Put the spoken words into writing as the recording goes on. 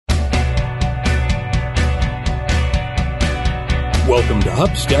Welcome to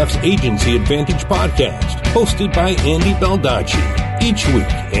HubStaff's Agency Advantage podcast, hosted by Andy Baldacci. Each week,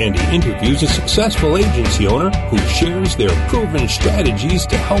 Andy interviews a successful agency owner who shares their proven strategies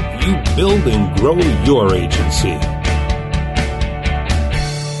to help you build and grow your agency.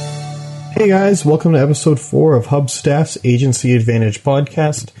 Hey guys, welcome to episode 4 of HubStaff's Agency Advantage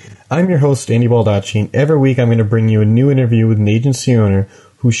podcast. I'm your host, Andy Baldacci, and every week I'm going to bring you a new interview with an agency owner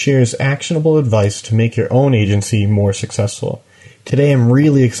who shares actionable advice to make your own agency more successful. Today I'm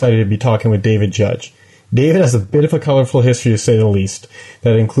really excited to be talking with David Judge. David has a bit of a colorful history, to say the least,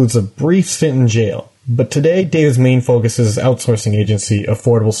 that includes a brief stint in jail. But today, David's main focus is his outsourcing agency,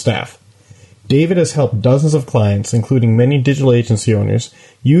 Affordable Staff. David has helped dozens of clients, including many digital agency owners,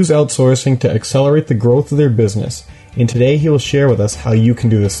 use outsourcing to accelerate the growth of their business, and today he will share with us how you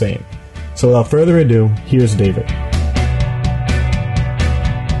can do the same. So without further ado, here's David.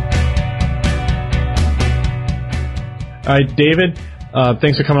 All right, David,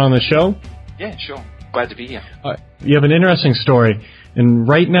 thanks for coming on the show. Yeah, sure. Glad to be here. You have an interesting story, and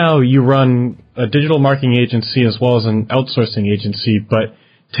right now you run a digital marketing agency as well as an outsourcing agency, but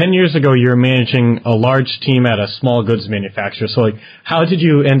 10 years ago you were managing a large team at a small goods manufacturer. So, how did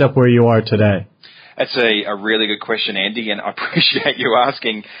you end up where you are today? That's a really good question, Andy, and I appreciate you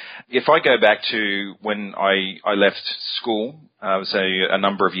asking. If I go back to when I left school, so a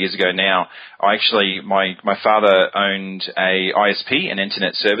number of years ago now, my father owned a ISP, an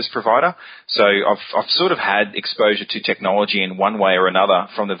internet service provider. So I've sort of had exposure to technology in one way or another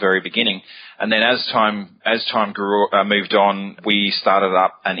from the very beginning. And then as time moved on, we started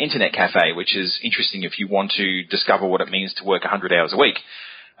up an internet cafe, which is interesting if you want to discover what it means to work 100 hours a week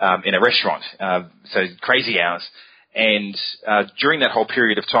in a restaurant. So crazy hours. And during that whole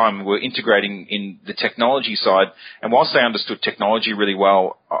period of time, we were integrating in the technology side. And whilst I understood technology really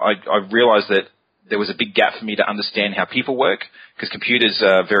well, I realized that there was a big gap for me to understand how people work, because computers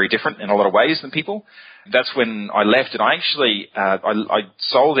are very different in a lot of ways than people. That's when I left, and I actually I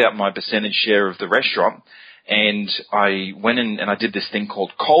sold out my percentage share of the restaurant, and I went in and I did this thing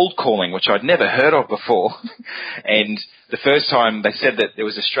called cold calling, which I'd never heard of before. And the first time they said that there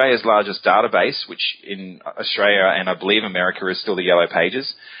was Australia's largest database, which in Australia and I believe America is still the Yellow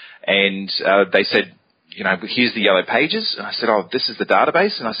Pages. And they said, here's the Yellow Pages. And I said, this is the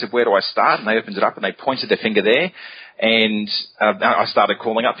database. And I said, where do I start? And they opened it up and they pointed their finger there. And I started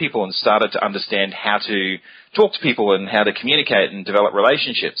calling up people and started to understand how to talk to people and how to communicate and develop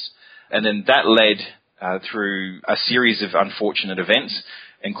relationships. And then that led through a series of unfortunate events,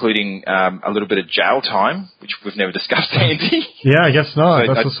 including a little bit of jail time, which we've never discussed, Andy. Yeah, I guess not.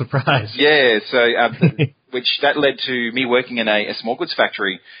 So, that's a surprise. Yeah, so which that led to me working in a small goods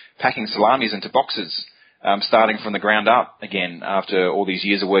factory, packing salamis into boxes, starting from the ground up again after all these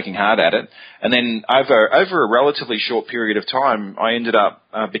years of working hard at it. And then over a relatively short period of time, I ended up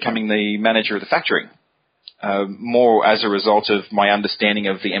becoming the manager of the factory. More as a result of my understanding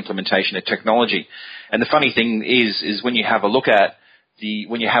of the implementation of technology. And the funny thing is when you have a look at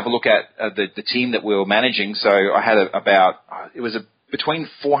the team that we were managing, so I had between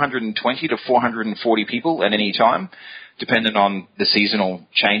 420 to 440 people at any time, depending on the seasonal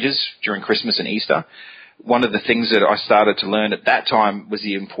changes during Christmas and Easter. One of the things that I started to learn at that time was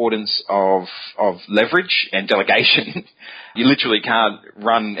the importance of leverage and delegation. You literally can't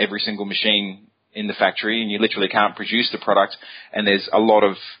run every single machine in the factory, and you literally can't produce the product, and there's a lot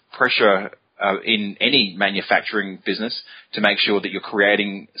of pressure in any manufacturing business to make sure that you're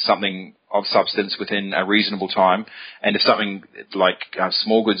creating something of substance within a reasonable time. And if something like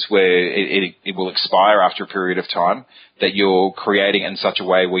small goods where it will expire after a period of time, that you're creating in such a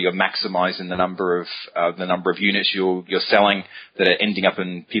way where you're maximizing the number of units you're selling that are ending up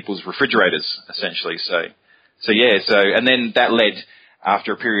in people's refrigerators, essentially. And then that led,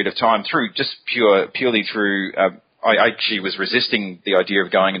 after a period of time, through just purely through, I actually was resisting the idea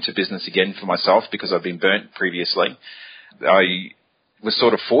of going into business again for myself because I've been burnt previously. I was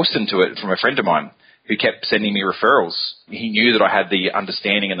sort of forced into it from a friend of mine who kept sending me referrals. He knew that I had the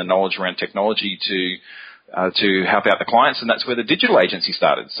understanding and the knowledge around technology to help out the clients, and that's where the digital agency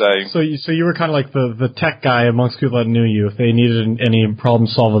started. So you were kind of like the tech guy amongst people that knew you. If they needed any problem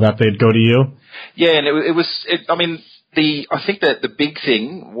solved with that, they'd go to you. Yeah, and I think that the big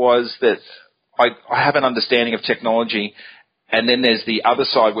thing was that I have an understanding of technology, and then there's the other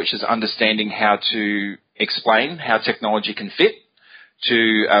side, which is understanding how to explain how technology can fit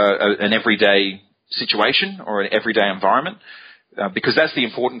to an everyday situation or an everyday environment, because that's the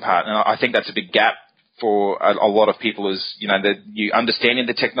important part. And I think that's a big gap for a lot of people is, that you understanding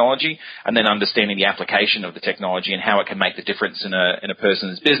the technology and then understanding the application of the technology and how it can make the difference in a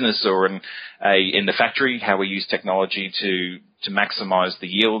person's business or in the factory, how we use technology to maximize the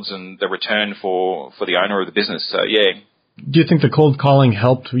yields and the return for the owner of the business. So, yeah. Do you think the cold calling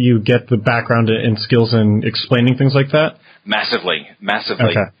helped you get the background and skills in explaining things like that? Massively.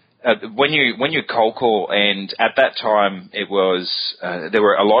 Okay. When you cold call, and at that time it was there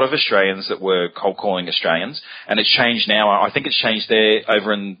were a lot of Australians that were cold calling Australians, and it's changed now. I think it's changed there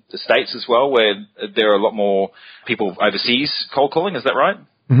over in the States as well, where there are a lot more people overseas cold calling. Is that right?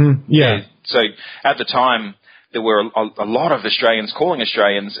 Mm-hmm. Yeah. So at the time there were a lot of Australians calling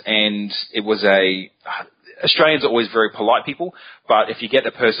Australians, and it was Australians are always very polite people, but if you get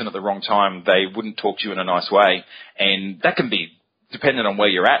the person at the wrong time, they wouldn't talk to you in a nice way, and that can be, depending on where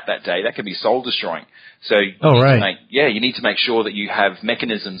you're at that day, that can be soul destroying. So you need to make sure that you have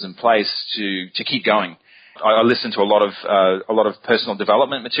mechanisms in place to keep going. I listen to a lot of personal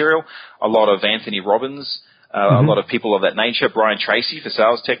development material, a lot of Anthony Robbins, a lot of people of that nature, Brian Tracy for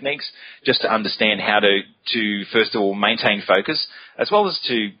sales techniques, just to understand how to first of all maintain focus, as well as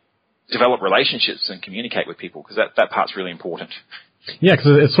to develop relationships and communicate with people, because that part's really important. Yeah,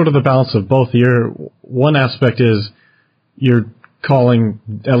 because it's sort of the balance of both. One aspect is you're calling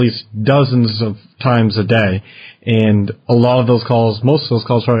at least dozens of times a day, and a lot of those calls, most of those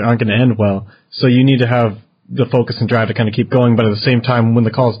calls probably aren't going to end well. So you need to have the focus and drive to kind of keep going, but at the same time, when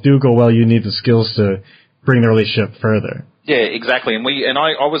the calls do go well, you need the skills to bring the relationship further. Yeah, exactly. And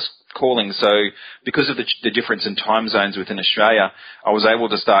I was calling, so because of the difference in time zones within Australia, I was able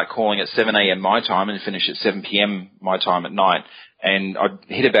to start calling at 7 a.m. my time and finish at 7 p.m. my time at night. And I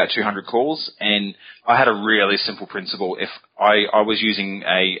hit about 200 calls, and I had a really simple principle. If I was using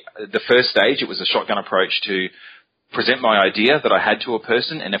the first stage, it was a shotgun approach to present my idea that I had to a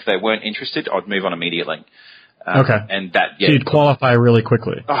person, and if they weren't interested, I'd move on immediately. Okay. And that, so you'd qualify really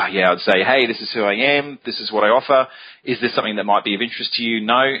quickly. Oh, yeah. I'd say, hey, this is who I am. This is what I offer. Is this something that might be of interest to you?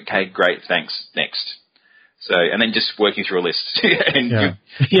 No? Okay, great. Thanks. Next. So, and then just working through a list. And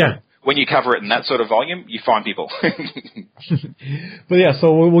when you cover it in that sort of volume, you find people. But yeah,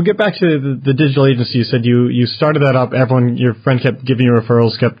 so we'll get back to the digital agency. You said you started that up. Your friend kept giving you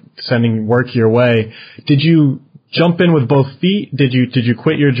referrals, kept sending work your way. Did you jump in with both feet? Did you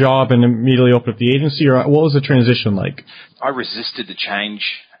quit your job and immediately open up the agency, or what was the transition like? I resisted the change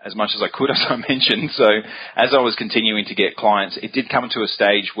as much as I could, as I mentioned. So as I was continuing to get clients, it did come to a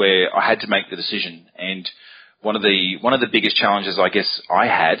stage where I had to make the decision. And one of the biggest challenges I guess I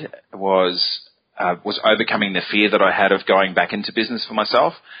had was overcoming the fear that I had of going back into business for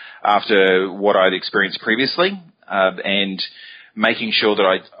myself after what I'd experienced previously, and making sure that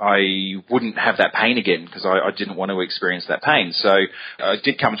I wouldn't have that pain again, because I didn't want to experience that pain. So I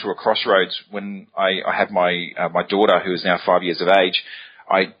did come to a crossroads when I had my daughter, who is now 5 years of age.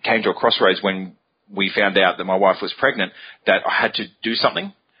 I came to a crossroads when we found out that my wife was pregnant, that I had to do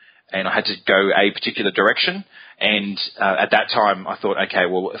something, and I had to go a particular direction. And at that time, I thought, okay,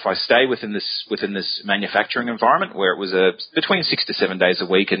 well, if I stay within this manufacturing environment where it was between 6 to 7 days a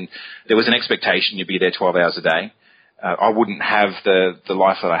week, and there was an expectation you'd be there 12 hours a day, I wouldn't have the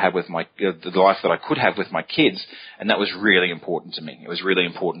life that I had with the life that I could have with my kids, and that was really important to me. It was really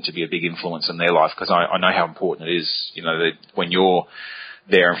important to be a big influence in their life, because I know how important it is, that when you're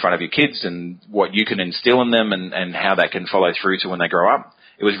there in front of your kids and what you can instill in them and how that can follow through to when they grow up.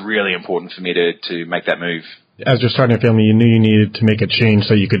 It was really important for me to make that move. As you're starting a family, you knew you needed to make a change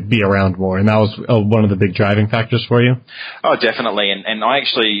so you could be around more, and that was one of the big driving factors for you? Oh, definitely. And I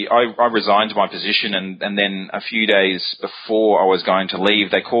resigned my position, and then a few days before I was going to leave,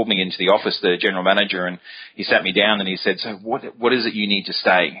 they called me into the office, the general manager, and he sat me down and he said, so what is it you need to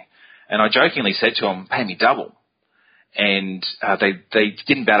stay? And I jokingly said to him, pay me double. And they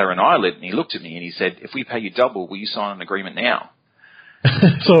didn't batter an eyelid, and he looked at me and he said, if we pay you double, will you sign an agreement now?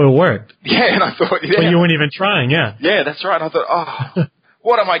 So it worked. Yeah, and I thought, yeah. But you weren't even trying, yeah. Yeah, that's right. I thought,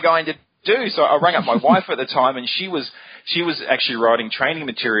 what am I going to do? So I rang up my wife at the time, and she was actually writing training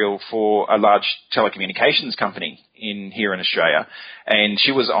material for a large telecommunications company here in Australia, and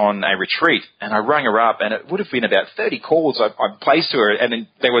she was on a retreat, and I rang her up, and it would have been about 30 calls I placed to her, and then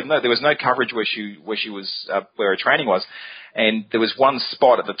there was no coverage where her training was. And there was one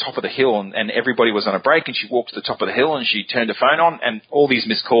spot at the top of the hill, and everybody was on a break, and she walked to the top of the hill, and she turned her phone on, and all these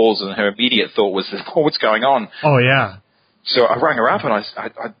missed calls, and her immediate thought was, what's going on? Oh, yeah. So I rang her up, and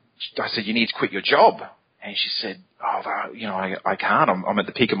I said, you need to quit your job. And she said, I can't. I'm at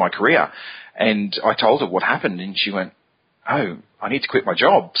the peak of my career. And I told her what happened, and she went, oh, I need to quit my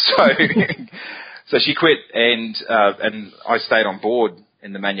job. So she quit, and I stayed on board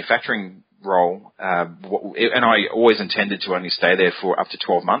in the manufacturing role, and I always intended to only stay there for up to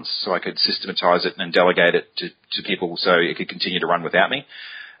 12 months so I could systematize it and delegate it to people so it could continue to run without me.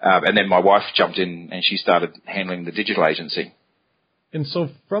 And then my wife jumped in and she started handling the digital agency. And so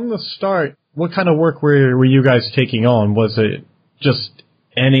from the start, what kind of work were you guys taking on? Was it just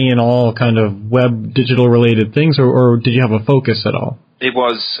any and all kind of web digital related things, or did you have a focus at all? It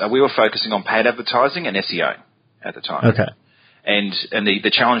was, we were focusing on paid advertising and SEO at the time. Okay. And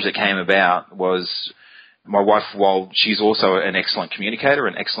the challenge that came about was my wife, while she's also an excellent communicator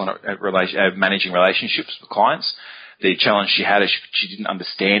and excellent at managing relationships with clients, the challenge she had is she didn't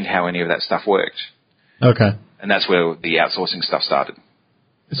understand how any of that stuff worked. Okay. And that's where the outsourcing stuff started.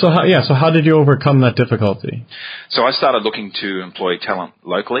 So how did you overcome that difficulty? So I started looking to employ talent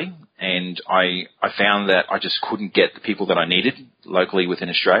locally, and I found that I just couldn't get the people that I needed locally within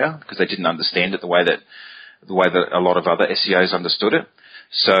Australia because they didn't understand it the way that a lot of other SEOs understood it.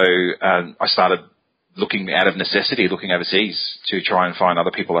 So I started looking out of necessity, looking overseas to try and find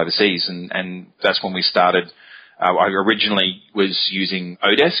other people overseas, and that's when we started. I originally was using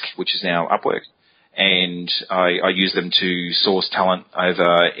Odesk, which is now Upwork, and I used them to source talent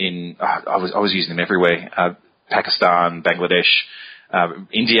over in. I was using them everywhere: Pakistan, Bangladesh,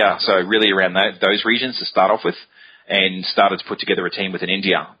 India. So really around those regions to start off with, and started to put together a team within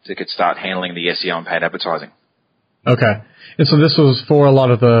India that could start handling the SEO and paid advertising. Okay, and so this was for a lot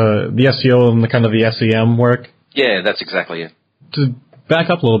of the SEO and the kind of the SEM work. Yeah, that's exactly it. To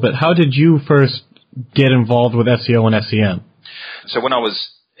back up a little bit, how did you first get involved with SEO and SEM? So when I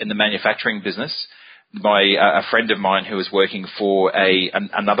was in the manufacturing business, a friend of mine who was working for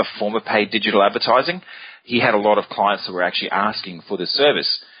another form of paid digital advertising, he had a lot of clients that were actually asking for this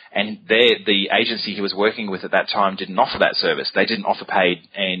service. And the agency he was working with at that time didn't offer that service. They didn't offer paid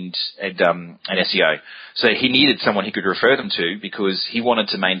and SEO. So he needed someone he could refer them to because he wanted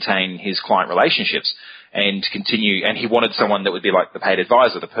to maintain his client relationships and continue. And he wanted someone that would be like the paid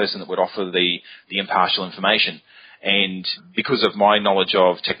advisor, the person that would offer the impartial information. And because of my knowledge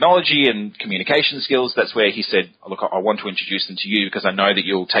of technology and communication skills, that's where he said, look, I want to introduce them to you because I know that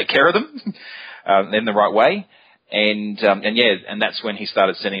you'll take care of them in the right way. And that's when he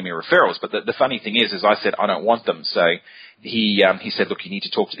started sending me referrals. But the funny thing is I said, I don't want them. So he said, look, you need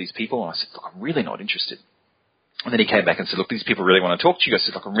to talk to these people. And I said, look, I'm really not interested. And then he came back and said, look, these people really want to talk to you. I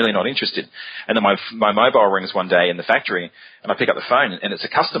said, look, I'm really not interested. And then my mobile rings one day in the factory and I pick up the phone and it's a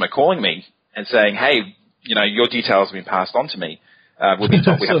customer calling me and saying, hey, your details have been passed on to me. We've been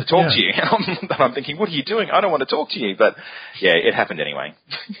told we have to talk to you. And I'm thinking, what are you doing? I don't want to talk to you. But yeah, it happened anyway.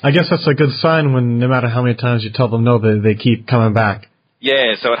 I guess that's a good sign when no matter how many times you tell them no, they keep coming back.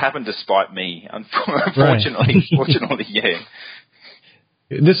 Yeah, so it happened despite me, unfortunately. Right. Fortunately, yeah.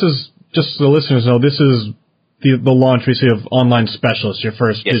 This is, just so the listeners know, this is the launch we see of Online Specialist, your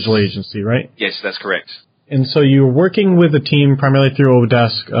first digital agency, right? Yes, that's correct. And so you're working with a team primarily through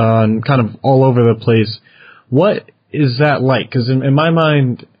Odesk kind of all over the place. What is that like? Because in my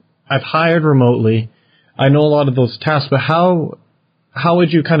mind, I've hired remotely. I know a lot of those tasks, but how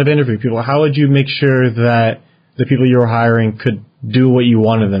would you kind of interview people? How would you make sure that the people you were hiring could do what you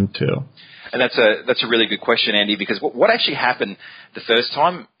wanted them to? And that's a really good question, Andy, because what actually happened the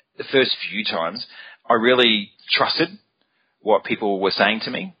first few times, I really trusted what people were saying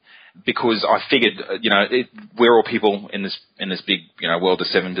to me. Because I figured, we're all people in this big, world of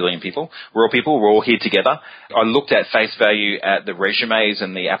 7 billion people. We're all people. We're all here together. I looked at face value at the resumes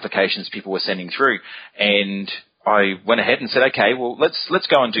and the applications people were sending through, and I went ahead and said, okay, well, let's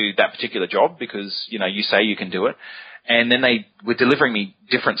go and do that particular job because, you say you can do it. And then they were delivering me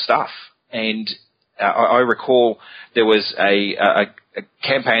different stuff. And I recall there was a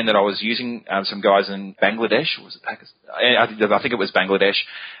campaign that I was using, some guys in Bangladesh, or was it Pakistan? I think it was Bangladesh,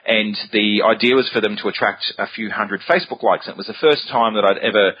 and the idea was for them to attract a few hundred Facebook likes. And it was the first time that I'd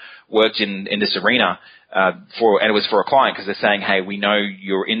ever worked in this arena, and it was for a client because they're saying, hey, we know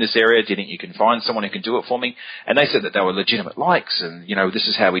you're in this area. Do you think you can find someone who can do it for me? And they said that they were legitimate likes, and this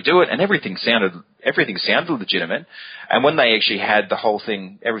is how we do it, and everything sounded legitimate. And when they actually had the whole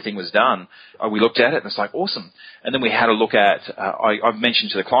thing, everything was done, we looked at it and it's like, awesome. And then we had a look at, I've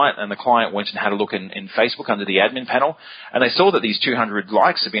mentioned to the client, and the client went and had a look in Facebook under the admin panel, and they saw that these 200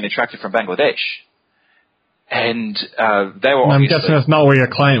 likes had been attracted from Bangladesh. And they were I'm guessing that's not where your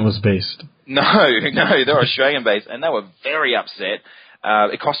client was based. No, they're Australian based, and they were very upset.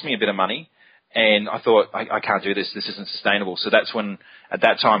 It cost me a bit of money, and I thought, I can't do this. This isn't sustainable. So that's when, at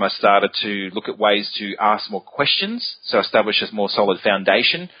that time, I started to look at ways to ask more questions, so establish a more solid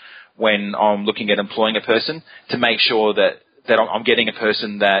foundation when I'm looking at employing a person to make sure that I'm getting a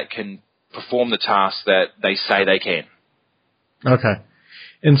person that can perform the task that they say they can. Okay.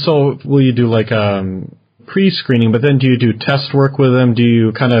 And so will you do like pre-screening, but then do you do test work with them? Do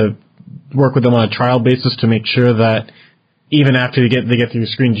you kind of work with them on a trial basis to make sure that even after they get through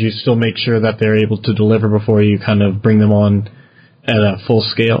screens, you still make sure that they're able to deliver before you kind of bring them on at a full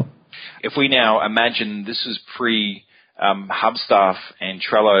scale? If we now imagine this was pre Hubstaff and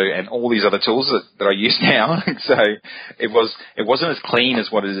Trello and all these other tools that I use now, so it wasn't as clean as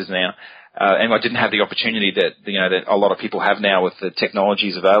what it is now, and I didn't have the opportunity that a lot of people have now with the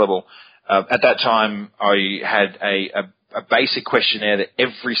technologies available. At that time, I had a basic questionnaire that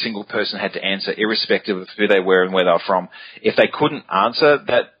every single person had to answer, irrespective of who they were and where they were from. If they couldn't answer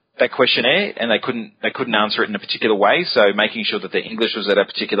that questionnaire and they couldn't answer it in a particular way, so making sure that their English was at a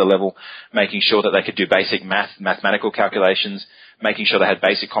particular level, making sure that they could do basic mathematical calculations, making sure they had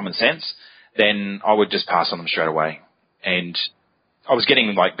basic common sense, then I would just pass on them straight away. And I was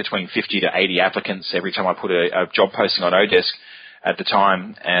getting like between 50 to 80 applicants every time I put a job posting on Odesk at the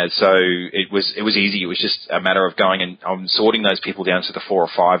time, so it was easy. It was just a matter of going and sorting those people down to the 4 or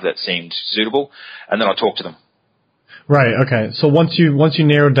 5 that seemed suitable, and then I talked to them. Right. Okay. So once you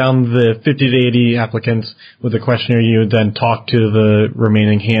narrowed down the 50 to 80 applicants with the questionnaire, you would then talk to the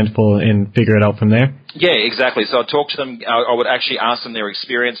remaining handful and figure it out from there. Yeah, exactly. So I'd talk to them. I would actually ask them their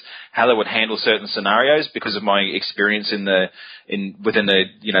experience, how they would handle certain scenarios because of my experience within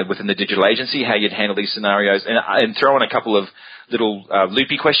the digital agency, how you'd handle these scenarios, and throw in a couple of little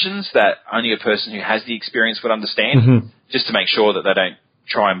loopy questions that only a person who has the experience would understand, just to make sure that they don't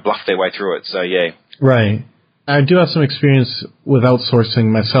try and bluff their way through it. So yeah. Right. I do have some experience with outsourcing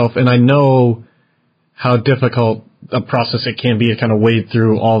myself, and I know how difficult a process it can be to kind of wade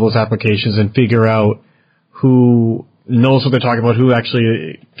through all those applications and figure out who knows what they're talking about, who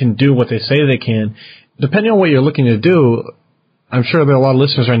actually can do what they say they can. Depending on what you're looking to do, I'm sure there are a lot of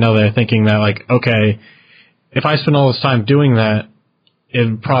listeners right now that are thinking that, like, okay, if I spend all this time doing that,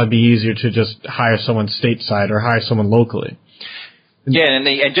 it'd probably be easier to just hire someone stateside or hire someone locally. Yeah,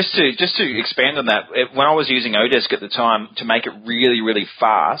 and just to expand on that, when I was using Odesk at the time, to make it really, really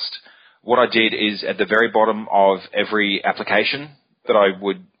fast, what I did is at the very bottom of every application that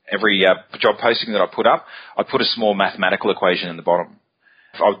every job posting that I put up, I put a small mathematical equation in the bottom.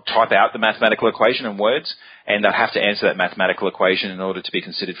 I would type out the mathematical equation in words, and I'd have to answer that mathematical equation in order to be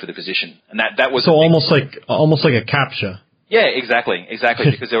considered for the position. And that was so almost like a CAPTCHA. Yeah, exactly,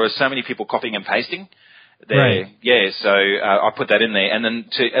 because there were so many people copying and pasting. Right. Yeah, so I put that in there, and then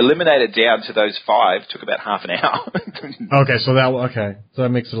to eliminate it down to those 5 took about half an hour. Okay, so that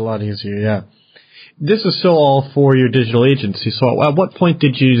makes it a lot easier. Yeah, this is still all for your digital agency. So, at what point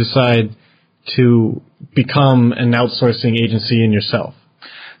did you decide to become an outsourcing agency in yourself?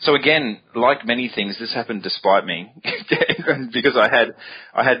 So again, like many things, this happened despite me, because I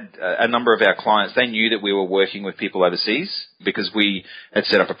had a number of our clients. They knew that we were working with people overseas because we had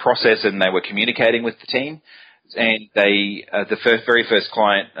set up a process and they were communicating with the team. And the very first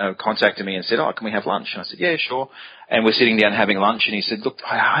client contacted me and said, "Oh, can we have lunch?" And I said, "Yeah, sure." And we're sitting down having lunch, and he said, "Look,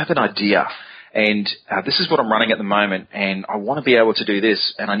 I have an idea, and this is what I'm running at the moment, and I want to be able to do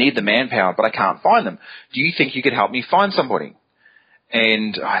this, and I need the manpower, but I can't find them. Do you think you could help me find somebody?"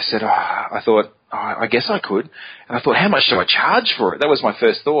 And I said, I guess I could. And I thought, how much do I charge for it? That was my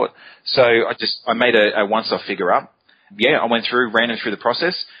first thought. So I made a once-off figure up. Yeah, I went through, ran him through the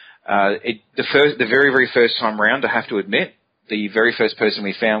process. The very, very first time round, I have to admit, the very first person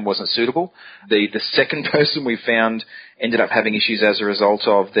we found wasn't suitable. The second person we found ended up having issues as a result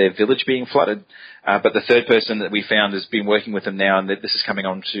of their village being flooded. But the third person that we found has been working with them now, and this is coming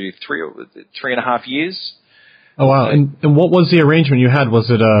on to 3.5 years. Oh, wow. And what was the arrangement you had? Was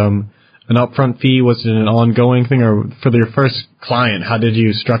it an upfront fee? Was it an ongoing thing? Or for your first client, how did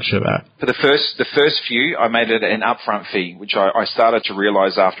you structure that? For the first few, I made it an upfront fee, which I started to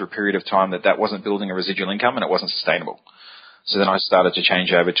realize after a period of time that wasn't building a residual income and it wasn't sustainable. So then I started to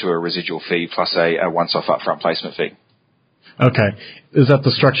change over to a residual fee plus a once-off upfront placement fee. Okay. Is that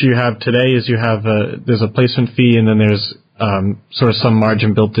the structure you have today? Is there's a placement fee and then there's sort of some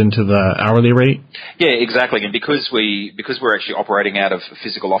margin built into the hourly rate? Yeah, exactly. And because we're actually operating out of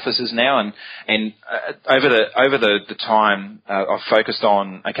physical offices now, and over the time, I've focused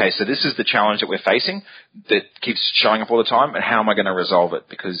on, okay, so this is the challenge that we're facing that keeps showing up all the time, and how am I going to resolve it?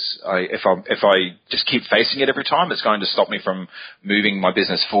 Because if I just keep facing it every time, it's going to stop me from moving my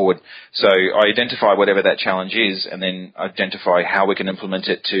business forward. So I identify whatever that challenge is, and then identify how we can implement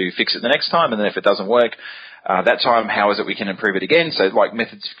it to fix it the next time, and then if it doesn't work, that time, how is it we can improve it again? So like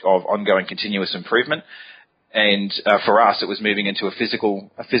methods of ongoing continuous improvement. And for us, it was moving into a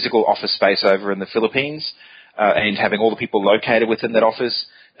physical office space over in the Philippines and having all the people located within that office.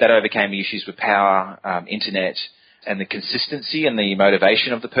 That overcame the issues with power, internet, and the consistency and the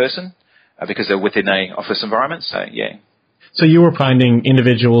motivation of the person because they're within a office environment. So, yeah. So you were finding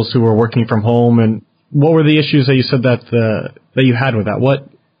individuals who were working from home, and what were the issues that you said that you had with that?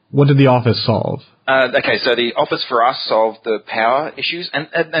 What did the office solve? Okay, so the office for us solved the power issues,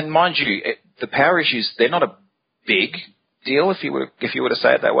 and mind you, the power issues, they're not a big deal if you were to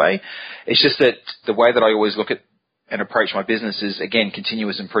say it that way. It's just that the way that I always look at and approach my business is, again,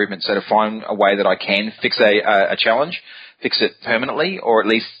 continuous improvement. So to find a way that I can fix a challenge, fix it permanently, or at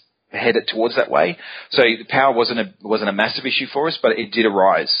least head it towards that way. So the power wasn't a massive issue for us, but it did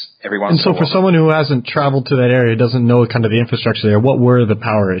arise every once in a while. And so for someone who hasn't traveled to that area, doesn't know kind of the infrastructure there, what were the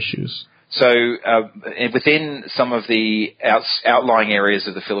power issues? So within some of the outlying areas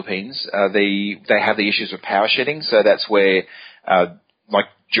of the Philippines, they have the issues of power shedding. So that's where, like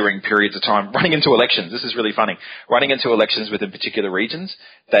during periods of time, running into elections. This is really funny. Running into elections within particular regions,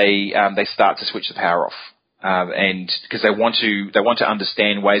 they start to switch the power off. And because they want to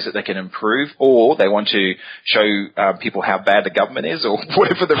understand ways that they can improve, or they want to show people how bad the government is, or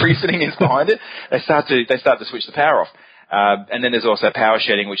whatever the reasoning is behind it. They start to switch the power off. And then there's also power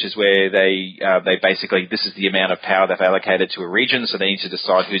shedding, which is where they basically, this is the amount of power they've allocated to a region, so they need to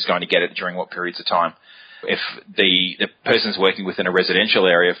decide who's going to get it during what periods of time. If the person's working within a residential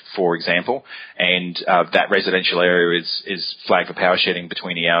area, for example, and that residential area is flagged for power shedding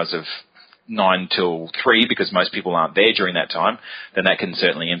between the hours of 9 till 3 because most people aren't there during that time, then that can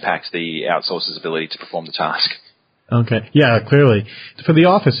certainly impact the outsourcer's ability to perform the task. Okay. Yeah, clearly. For the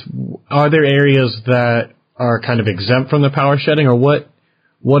office, are there areas that are kind of exempt from the power shedding, or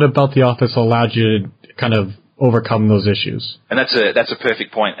what about the office allowed you to kind of overcome those issues? And that's a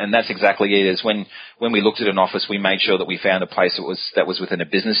perfect point, and that's exactly it. Is when we looked at an office, we made sure that we found a place that was within a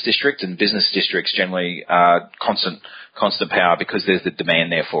business district, and business districts generally are constant power because there's the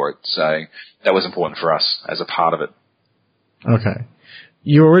demand there for it. So that was important for us as a part of it. Okay.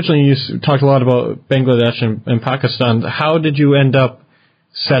 You talked a lot about Bangladesh and Pakistan. How did you end up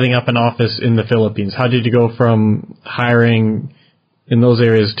setting up an office in the Philippines? How did you go from hiring in those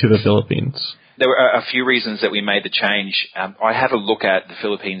areas to the Philippines? There were a few reasons that we made the change. I had a look at the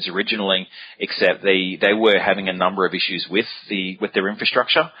Philippines originally, except they were having a number of issues with their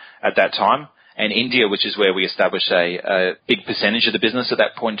infrastructure at that time. And India, which is where we established a big percentage of the business at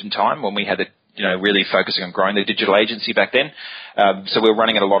that point in time, when we had really focusing on growing the digital agency back then. So we were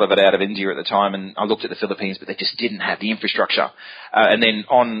running a lot of it out of India at the time, and I looked at the Philippines, but they just didn't have the infrastructure. And then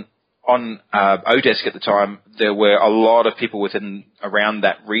on Odesk at the time, there were a lot of people around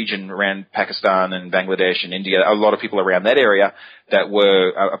that region, around Pakistan and Bangladesh and India, a lot of people around that area that were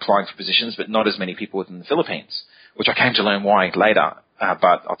applying for positions, but not as many people within the Philippines, which I came to learn why later.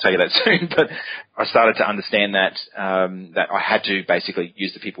 But I'll tell you that soon. But I started to understand that I had to basically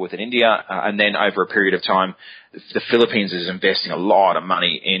use the people within India. And then over a period of time, the Philippines is investing a lot of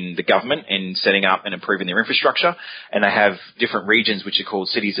money in the government in setting up and improving their infrastructure. And they have different regions which are called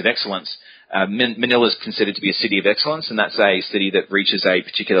cities of excellence. Manila is considered to be a city of excellence, and that's a city that reaches a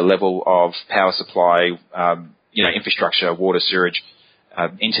particular level of power supply, infrastructure, water, sewage,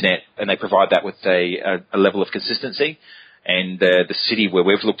 internet, and they provide that with a level of consistency. And the city where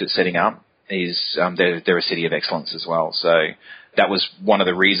we've looked at setting up is they're a city of excellence as well. So that was one of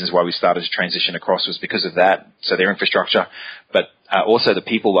the reasons why we started to transition across, was because of that. So their infrastructure, but also the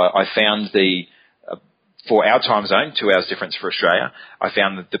people. I found for our time zone, 2 hours difference for Australia, I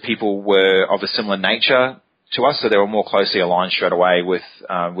found that the people were of a similar nature to us, so they were more closely aligned straight away with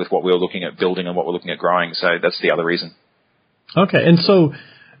what we were looking at building and what we're looking at growing. So that's the other reason. Okay, and so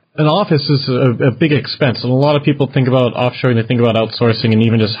an office is a big expense, and a lot of people think about offshoring, they think about outsourcing, and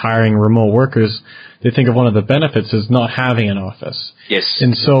even just hiring remote workers. They think of one of the benefits is not having an office. Yes.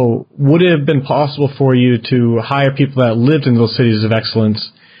 And so would it have been possible for you to hire people that lived in those cities of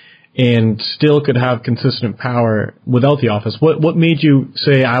excellence and still could have consistent power without the office? What made you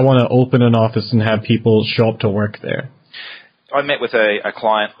say, I want to open an office and have people show up to work there? I met with a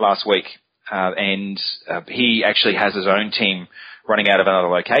client last week, and he actually has his own team running out of another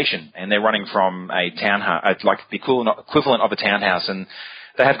location, and they're running from a townhouse, like the equivalent of a townhouse, and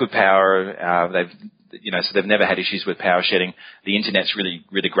they have good power. So they've never had issues with power shedding. The internet's really,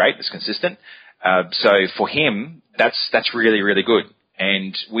 really great. It's consistent. So for him, that's really, really good.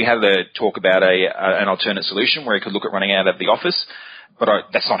 And we had a talk about an alternate solution where he could look at running out of the office. But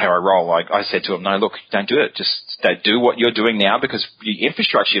that's not how I roll. I said to him, no, look, don't do it. Just do what you're doing now, because the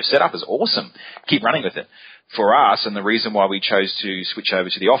infrastructure you've set up is awesome. Keep running with it. For us, and the reason why we chose to switch over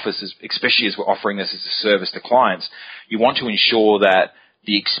to the office is, especially as we're offering this as a service to clients, you want to ensure that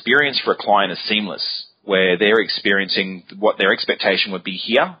the experience for a client is seamless. where they're experiencing what their expectation would be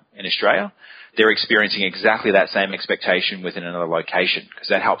here in Australia. They're experiencing exactly that same expectation within another location, because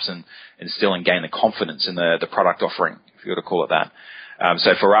that helps them instill and gain the confidence in the product offering, if you were to call it that.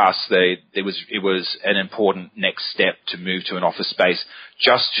 So for us, it was an important next step to move to an office space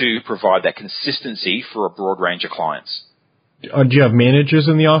just to provide that consistency for a broad range of clients. Do you have managers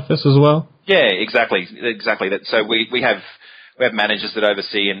in the office as well? Yeah, exactly. So we have managers that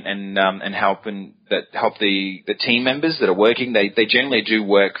oversee and help the team members that are working. They generally do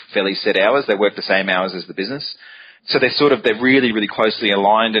work fairly set hours. They work the same hours as the business. So they're really, really closely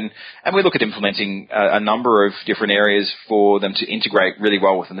aligned, and we look at implementing a number of different areas for them to integrate really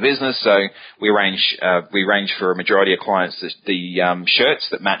well within the business. So we arrange for a majority of clients the shirts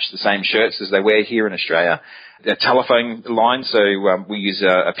that match the same shirts as they wear here in Australia. The telephone line, so we use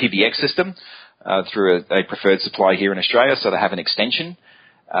a PBX system through a preferred supplier here in Australia, so they have an extension.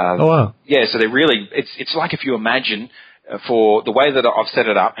 Oh wow! Yeah, so it's like if you imagine. For the way that I've set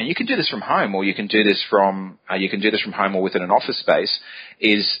it up, and you can do this from home, or you can do this from home or within an office space.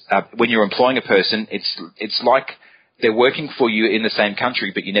 When you're employing a person, it's like they're working for you in the same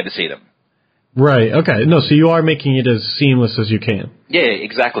country, but you never see them. Right. Okay. No. So you are making it as seamless as you can. Yeah.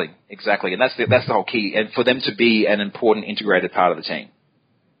 Exactly. And that's the whole key, and for them to be an important integrated part of the team.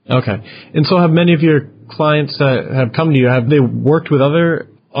 Okay. And so, have many of your clients that have come to you, have they worked with other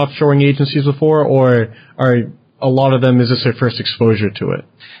offshoring agencies before, or are a lot of them, is this their first exposure to it?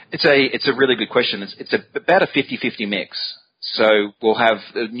 It's a really good question. It's about a 50-50 mix. So we'll have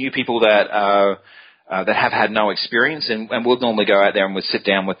new people that have had no experience, and we'll normally go out there and we'll sit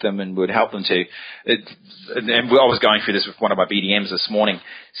down with them and we'd help them to. And I was going through this with one of my BDMs this morning.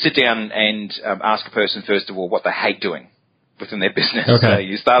 Sit down and ask a person first of all what they hate doing within their business. Okay. So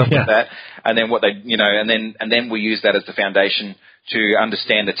you start off with that, and then and then we use that as the foundation to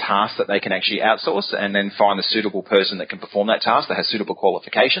understand the task that they can actually outsource, and then find the suitable person that can perform that task that has suitable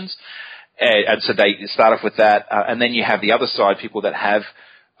qualifications. And so they start off with that, and then you have the other side, people that have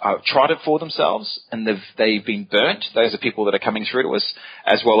tried it for themselves and they've been burnt. Those are people that are coming through to us,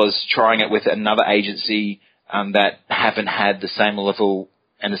 as well as trying it with another agency that haven't had the same level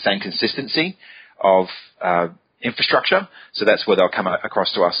and the same consistency of infrastructure. So that's where they'll come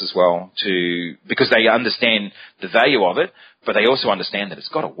across to us as well, because they understand the value of it, but they also understand that it's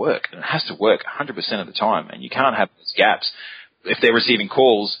got to work, and it has to work 100% of the time, and you can't have those gaps. If they're receiving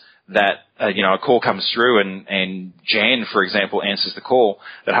calls that, a call comes through and Jan, for example, answers the call,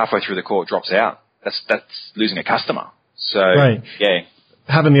 that halfway through the call it drops out. That's losing a customer. So, right. Yeah.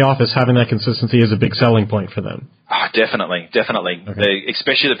 Having that consistency is a big selling point for them. Oh, definitely. Okay.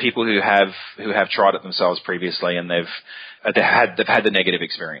 Especially the people who have tried it themselves previously, and they've had the negative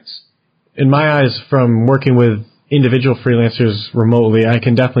experience. In my eyes, from working with individual freelancers remotely, I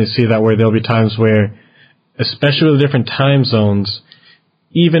can definitely see that, where there'll be times where, especially with different time zones,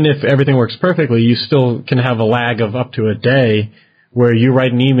 even if everything works perfectly, you still can have a lag of up to a day where you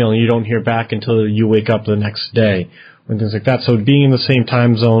write an email and you don't hear back until you wake up the next day, and things like that. So being in the same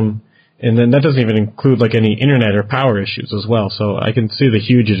time zone, and then that doesn't even include like any internet or power issues as well. So I can see the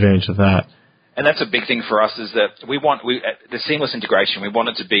huge advantage of that. And that's a big thing for us, is that the seamless integration. We want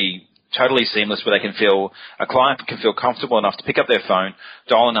it to be totally seamless, where a client can feel comfortable enough to pick up their phone,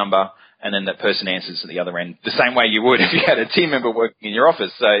 dial a number, and then that person answers at the other end the same way you would if you had a team member working in your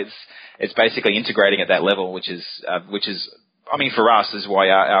office. So it's basically integrating at that level, which is for us is why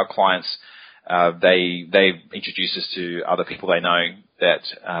our clients they introduce us to other people they know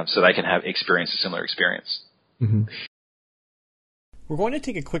that so they can experience a similar experience. Mm-hmm. We're going to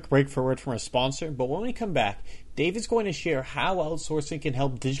take a quick break for a word from our sponsor, but when we come back, Dave is going to share how outsourcing can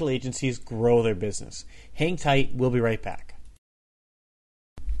help digital agencies grow their business. Hang tight, we'll be right back.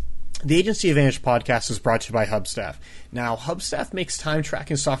 The Agency Advantage podcast is brought to you by Hubstaff. Now, Hubstaff makes time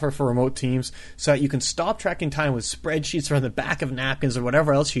tracking software for remote teams so that you can stop tracking time with spreadsheets or on the back of napkins or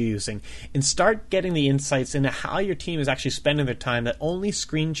whatever else you're using, and start getting the insights into how your team is actually spending their time that only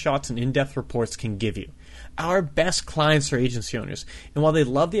screenshots and in-depth reports can give you. Our best clients are agency owners, and while they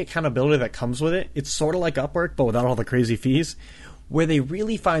love the accountability that comes with it, it's sort of like Upwork, but without all the crazy fees. Where they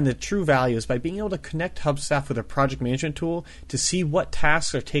really find the true value is by being able to connect Hubstaff with a project management tool to see what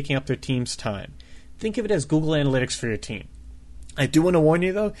tasks are taking up their team's time. Think of it as Google Analytics for your team. I do want to warn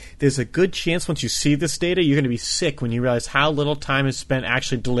you, though, there's a good chance once you see this data, you're going to be sick when you realize how little time is spent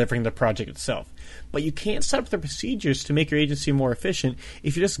actually delivering the project itself. But you can't set up the procedures to make your agency more efficient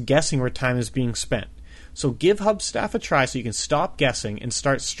if you're just guessing where time is being spent. So give Hubstaff a try so you can stop guessing and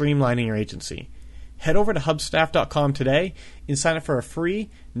start streamlining your agency. Head over to hubstaff.com today and sign up for a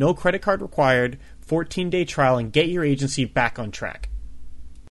free, no credit card required, 14-day trial and get your agency back on track.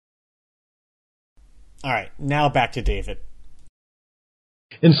 All right, now back to David.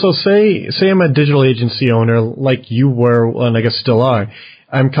 And so say I'm a digital agency owner like you were, and I guess still are.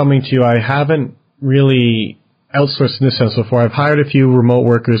 I'm coming to you. I haven't really outsourced in this sense before. I've hired a few remote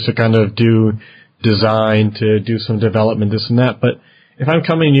workers to kind of do design, to do some development, this and that. But if I'm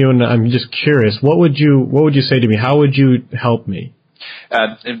coming to you and I'm just curious, what would you say to me? How would you help me?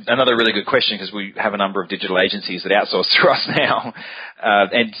 Another really good question, because we have a number of digital agencies that outsource through us now,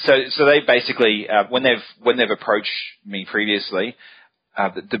 and so they basically when they've approached me previously,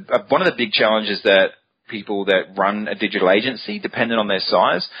 one of the big challenges that people that run a digital agency, dependent on their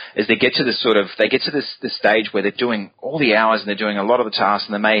size, is they get to this stage where they're doing all the hours and they're doing a lot of the tasks,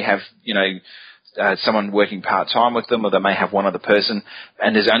 and they may have someone working part-time with them, or they may have one other person,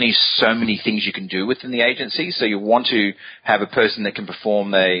 and there's only so many things you can do within the agency. So you want to have a person that can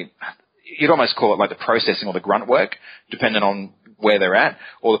perform you'd almost call it like the processing or the grunt work, depending on where they're at,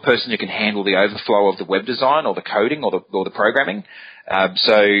 or the person who can handle the overflow of the web design or the coding or the programming.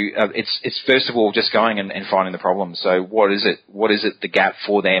 It's first of all just going and finding the problem. So what is it the gap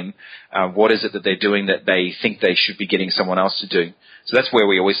for them? What is it that they're doing that they think they should be getting someone else to do? So that's where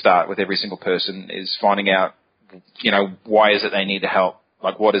we always start with every single person, is finding out, why is it they need the help?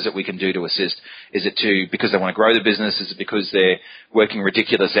 Like, what is it we can do to assist? Is it because they want to grow the business? Is it because they're working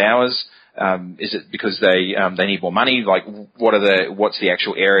ridiculous hours? Is it because they need more money? Like, what's the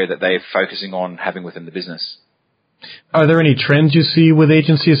actual area that they're focusing on having within the business? Are there any trends you see with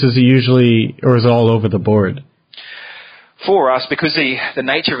agencies? Is it all over the board? For us, because the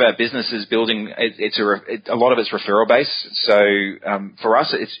nature of our business is building, a lot of it's referral based. So for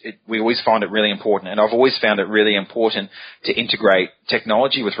us, we always find it really important, and I've always found it really important to integrate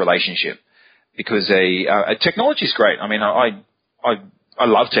technology with relationship, because technology is great. I mean, I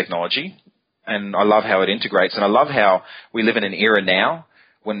love technology, and I love how it integrates, and I love how we live in an era now.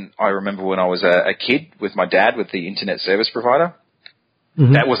 I remember when I was a kid with my dad with the internet service provider.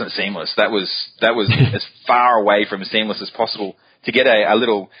 Mm-hmm. That wasn't seamless. That was as far away from seamless as possible. To get a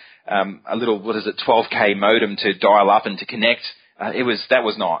little 12K modem to dial up and to connect, that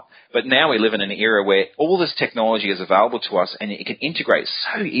was not. But now we live in an era where all this technology is available to us, and it can integrate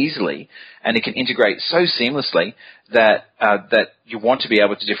so easily, and it can integrate so seamlessly that you want to be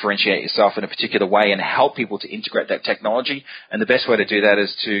able to differentiate yourself in a particular way and help people to integrate that technology. And the best way to do that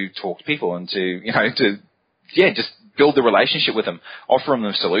is to talk to people and just build the relationship with them, offer them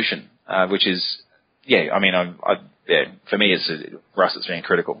a solution, which is, for me, for us, it's been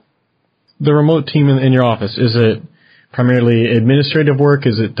critical. The remote team in your office, is it primarily administrative work?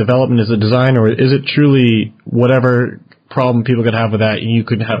 Is it development? Is it design? Or is it truly whatever problem people could have with that, you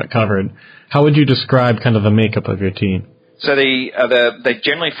could have it covered? How would you describe kind of the makeup of your team? So they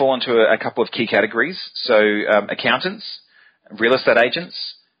generally fall into a couple of key categories. So accountants, real estate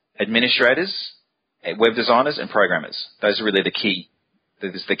agents, administrators, web designers, and those are really the key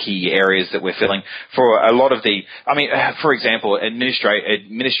areas that we're filling for a lot of for example,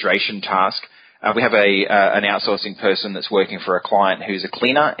 administration task. We have an outsourcing person that's working for a client who's a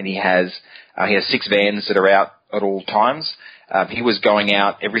cleaner, and he has 6 vans that are out at all times. He was going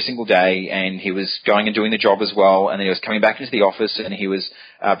out every single day, and he was going and doing the job as well, and then he was coming back into the office, and he was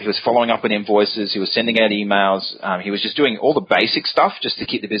following up on invoices, he was sending out emails, he was just doing all the basic stuff just to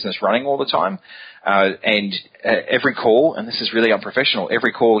keep the business running all the time. Every call, and this is really unprofessional,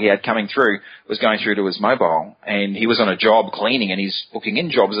 every call he had coming through was going through to his mobile, and he was on a job cleaning, and he's booking in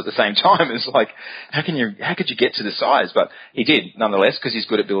jobs at the same time. It's like, how could you get to the size? But he did, nonetheless, because he's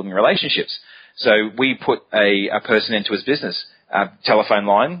good at building relationships. So we put a person into his business, telephone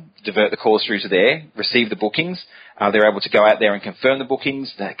line, divert the calls through to there, receive the bookings. They're able to go out there and confirm the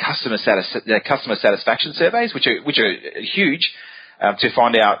bookings, the customer satisfaction surveys, which are huge, to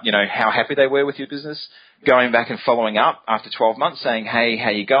find out, how happy they were with your business. Going back and following up after 12 months, saying, hey,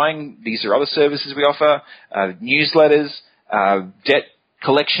 how you going? These are other services we offer, newsletters, debt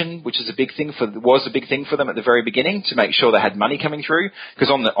collection, which was a big thing for them at the very beginning, to make sure they had money coming through,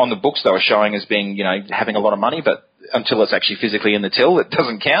 because on the books they were showing as being, having a lot of money, but until it's actually physically in the till, it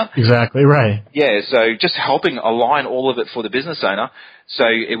doesn't count. Exactly right. Yeah, so just helping align all of it for the business owner. So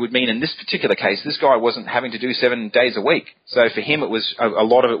it would mean in this particular case, this guy wasn't having to do 7 days a week. So for him, it was a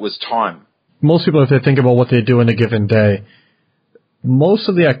lot of it was time. Most people, if they think about what they do in a given day, most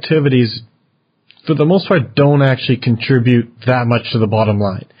of the activities, for the most part, don't actually contribute that much to the bottom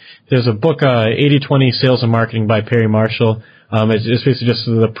line. There's a book, 80-20 Sales and Marketing by Perry Marshall. It's basically just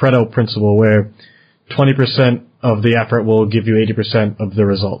the Pareto principle, where 20% of the effort will give you 80% of the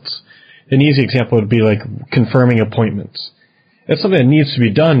results. An easy example would be like confirming appointments. It's something that needs to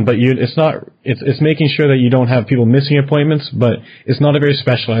be done, but it's making sure that you don't have people missing appointments, but it's not a very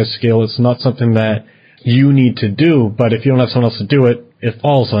specialized skill. It's not something that you need to do, but if you don't have someone else to do it, it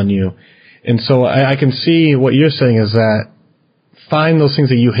falls on you. And so I can see what you're saying is that find those things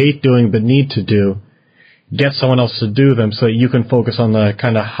that you hate doing but need to do, get someone else to do them so that you can focus on the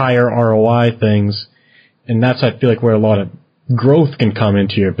kind of higher ROI things. And that's, I feel like, where a lot of growth can come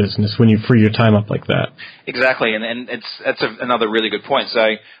into your business when you free your time up like that. Exactly, and that's another really good point.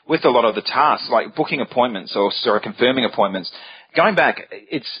 So with a lot of the tasks, like booking appointments or confirming appointments, going back,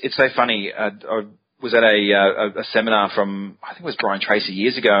 it's so funny. I was at a seminar from, I think it was Brian Tracy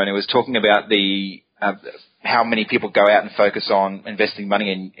years ago, and it was talking about the how many people go out and focus on investing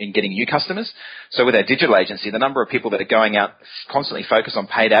money in getting new customers. So with our digital agency, the number of people that are going out constantly focus on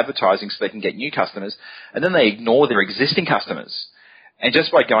paid advertising so they can get new customers, and then they ignore their existing customers. And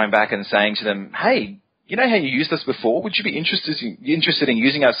just by going back and saying to them, hey, you know how you used us before? Would you be interested in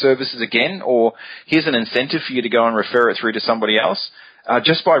using our services again? Or here's an incentive for you to go and refer it through to somebody else.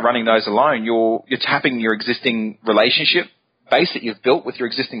 Just by running those alone, you're tapping your existing relationship base that you've built with your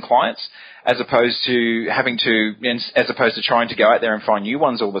existing clients, as opposed to trying to go out there and find new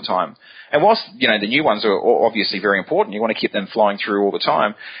ones all the time. And whilst, the new ones are obviously very important, you want to keep them flying through all the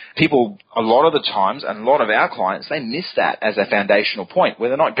time. People, a lot of the times, and a lot of our clients, they miss that as a foundational point, where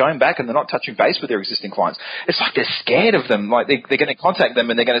they're not going back and they're not touching base with their existing clients. It's like they're scared of them. Like they're going to contact them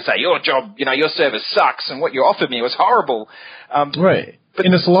and they're going to say, your job, your service sucks and what you offered me was horrible. Right.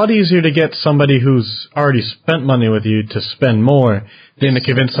 And it's a lot easier to get somebody who's already spent money with you to spend more than to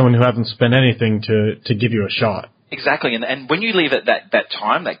convince someone who hasn't spent anything to give you a shot. Exactly, and when you leave it that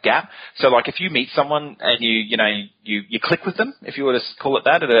time, that gap, so like if you meet someone and you click with them, if you were to call it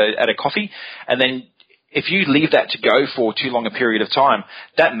that, at a coffee, and then if you leave that to go for too long a period of time,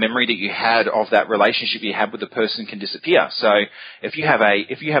 that memory that you had of that relationship you had with the person can disappear. So if you have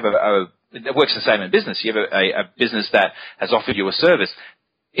it works the same in business. You have a business that has offered you a service.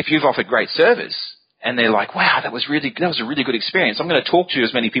 If you've offered great service and they're like, wow, that was a really good experience, I'm going to talk to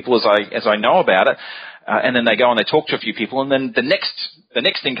as many people as I know about it. And then they go and they talk to a few people, and then the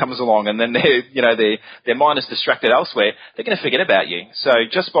next thing comes along, and then their mind is distracted elsewhere. They're going to forget about you. So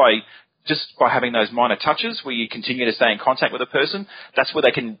just by having those minor touches where you continue to stay in contact with a person, that's where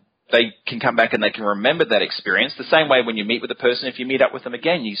they can come back and they can remember that experience. The same way when you meet with a person, if you meet up with them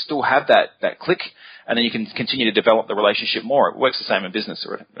again, you still have that click, and then you can continue to develop the relationship more. It works the same in business,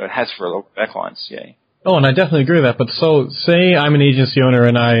 or it has for a lot of our clients, yeah. Oh, and I definitely agree with that. But so, say I'm an agency owner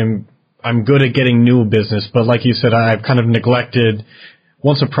and I'm good at getting new business, but like you said, I've kind of neglected,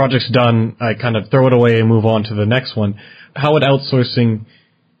 once a project's done, I kind of throw it away and move on to the next one. How would outsourcing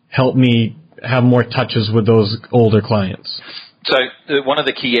help me have more touches with those older clients? So one of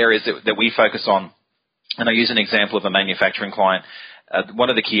the key areas that we focus on, and I use an example of a manufacturing client,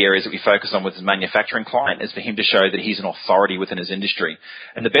 one of the key areas that we focus on with his manufacturing client is for him to show that he's an authority within his industry.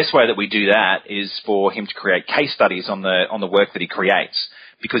 And the best way that we do that is for him to create case studies on the work that he creates,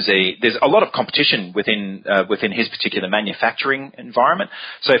 because there's a lot of competition within his particular manufacturing environment.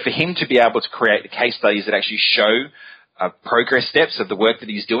 So for him to be able to create the case studies that actually show progress steps of the work that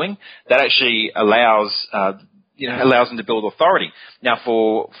he's doing, that actually allows him to build authority. Now,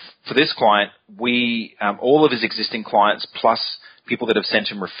 for this client, we all of his existing clients plus people that have sent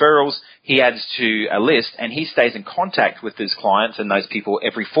him referrals, he adds to a list, and he stays in contact with his clients and those people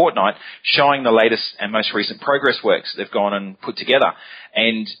every fortnight, showing the latest and most recent progress works they've gone and put together.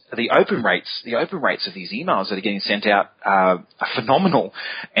 And the open rates of these emails that are getting sent out are phenomenal.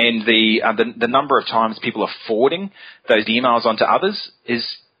 And the number of times people are forwarding those emails onto others is,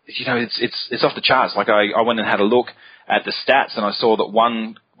 it's off the charts. Like I went and had a look at the stats, and I saw that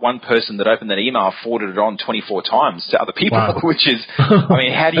one person that opened that email forwarded it on 24 times to other people, wow. Which is, I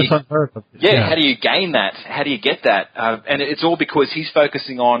mean, how do you, how do you gain that? How do you get that? And it's all because he's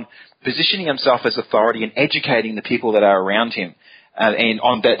focusing on positioning himself as authority and educating the people that are around him, and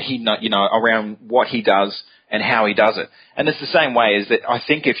on that around what he does and how he does it. And it's the same way as that. I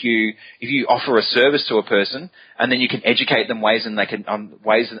think if you offer a service to a person and then you can educate them ways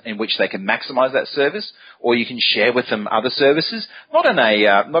in which they can maximize that service, or you can share with them other services, not in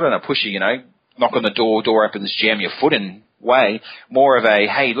a pushy, knock on the door opens, jam your foot in way, more of a,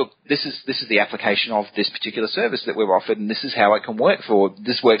 hey, look, this is the application of this particular service that we've offered, and this is how it can work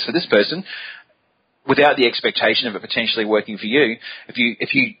this works for this person, without the expectation of it potentially working for you.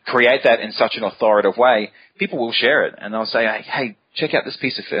 If you create that in such an authoritative way, people will share it, and they'll say, hey, check out this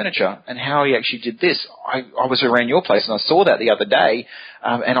piece of furniture and how he actually did this. I was around your place and I saw that the other day,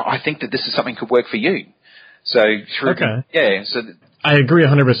 and I think that this is something that could work for you. So I agree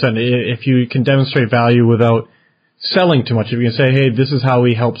 100%. If you can demonstrate value without selling too much, if you can say, hey, this is how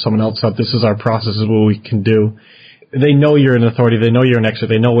we help someone else out, this is our process, this is what we can do, they know you're an authority, they know you're an expert,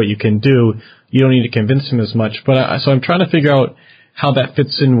 they know what you can do. You don't need to convince them as much. But so I'm trying to figure out how that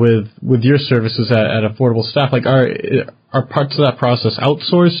fits in with your services at Affordable Staff. Like, are parts of that process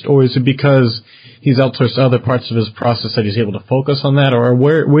outsourced, or is it because he's outsourced other parts of his process that he's able to focus on that, or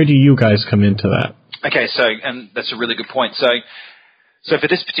where do you guys come into that? Okay, so, and that's a really good point. So for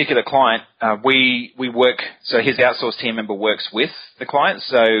this particular client, we work, so his outsourced team member works with the client,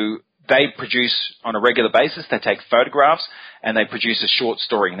 so they produce on a regular basis, they take photographs, and they produce a short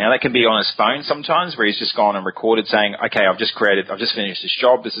story. Now, that can be on his phone sometimes, where he's just gone and recorded saying, okay, I've just finished this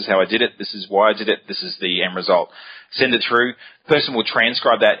job, this is how I did it, this is why I did it, this is the end result. Send it through. The person will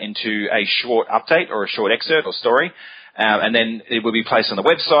transcribe that into a short update or a short excerpt or story, and then it will be placed on the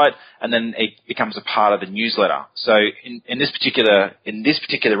website, and then it becomes a part of the newsletter. So in this particular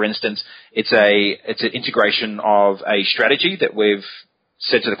instance, it's an integration of a strategy that we've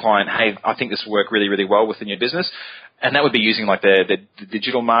said to the client, hey, I think this will work really, really well within your business. And that would be using like the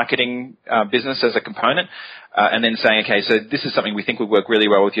digital marketing business as a component, and then saying, okay, so this is something we think would work really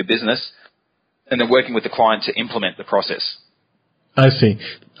well with your business, and then working with the client to implement the process. I see.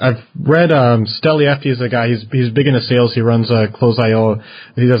 I've read Steliafti is a guy, he's big into sales, he runs Close.io,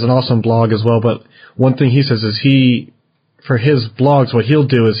 he does an awesome blog as well, but one thing he says is for his blogs, what he'll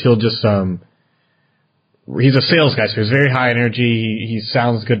do is he'll just he's a sales guy, so he's very high energy. He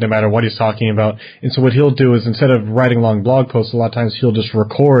sounds good no matter what he's talking about. And so what he'll do is, instead of writing long blog posts, a lot of times he'll just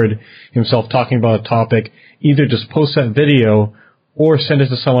record himself talking about a topic, either just post that video or send it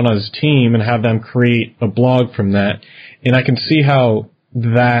to someone on his team and have them create a blog from that. And I can see how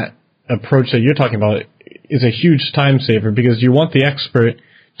that approach that you're talking about is a huge time saver, because you want the expert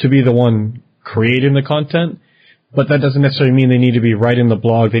to be the one creating the content, but that doesn't necessarily mean they need to be writing the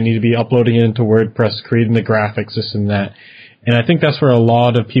blog. They need to be uploading it into WordPress, creating the graphics, this and that. And I think that's where a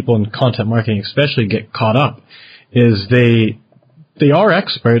lot of people in content marketing especially get caught up, is they are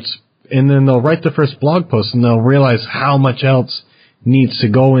experts, and then they'll write the first blog post and they'll realize how much else needs to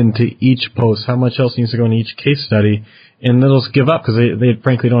go into each post, how much else needs to go into each case study, and they'll just give up because they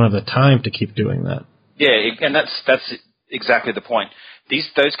frankly don't have the time to keep doing that. Yeah, and that's exactly the point.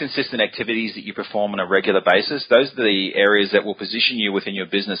 Those consistent activities that you perform on a regular basis, those are the areas that will position you within your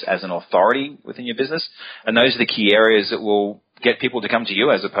business as an authority within your business, and those are the key areas that will get people to come to you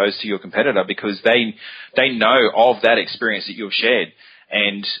as opposed to your competitor, because they know of that experience that you've shared.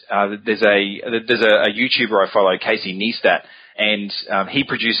 And there's a YouTuber I follow, Casey Neistat, and he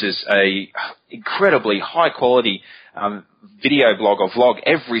produces a incredibly high quality video blog or vlog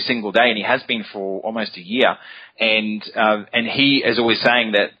every single day, and he has been for almost a year. And he is always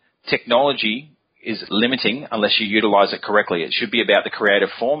saying that technology is limiting unless you utilize it correctly. It should be about the creative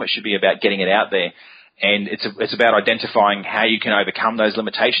form. It should be about getting it out there. And it's about identifying how you can overcome those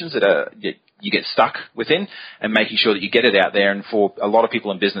limitations that you get stuck within, and making sure that you get it out there. And for a lot of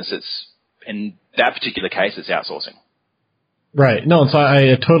people in business, in that particular case, it's outsourcing. Right. No, so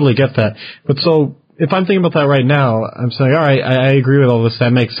I totally get that. But so if I'm thinking about that right now, I'm saying, all right, I agree with all this.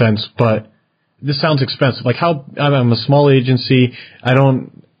 That makes sense. But this sounds expensive. Like, I'm a small agency. I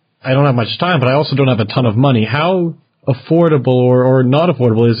don't have much time, but I also don't have a ton of money. How affordable or not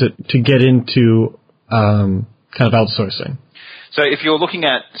affordable is it to get into kind of outsourcing? So if you're looking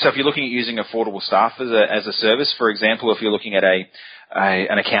at using Affordable Staff as a service, for example, if you're looking at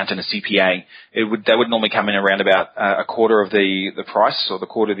an accountant, a CPA, they would normally come in around about a quarter of the price, or the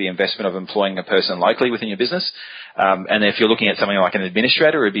quarter of the investment of employing a person locally within your business. And if you're looking at something like an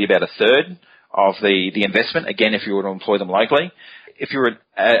administrator, it would be about a third of the investment, again, if you were to employ them locally. If you're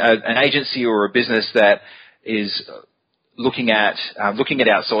an agency or a business that is looking at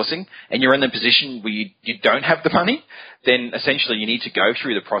outsourcing, and you're in the position where you don't have the money, then essentially you need to go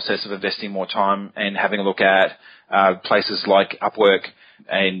through the process of investing more time and having a look at places like Upwork,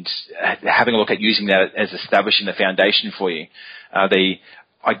 and having a look at using that as establishing the foundation for you.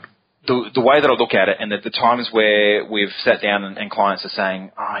 The way that I look at it, and at the times where we've sat down and clients are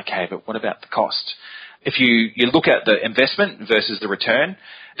saying, oh, okay, but what about the cost? If you look at the investment versus the return,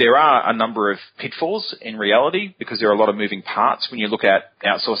 there are a number of pitfalls in reality, because there are a lot of moving parts. When you look at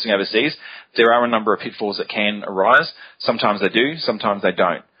outsourcing overseas, there are a number of pitfalls that can arise. Sometimes they do, sometimes they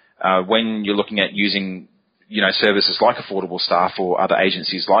don't. When you're looking at using services like Affordable Staff or other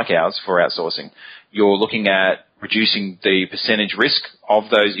agencies like ours for outsourcing, you're looking at reducing the percentage risk of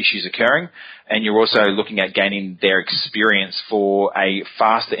those issues occurring, and you're also looking at gaining their experience for a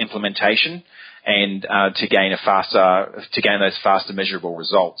faster implementation and to gain those faster measurable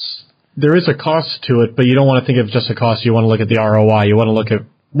results. There is a cost to it, but you don't want to think of just a cost. You want to look at the ROI. You want to look at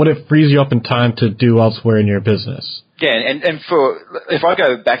what it frees you up in time to do elsewhere in your business. Yeah, and if I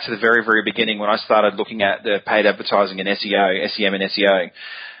go back to the very, very beginning when I started looking at the paid advertising and SEO, SEM and SEO,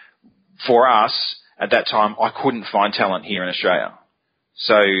 for us at that time, I couldn't find talent here in Australia.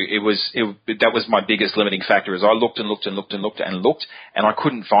 So that was my biggest limiting factor is I looked and looked, and I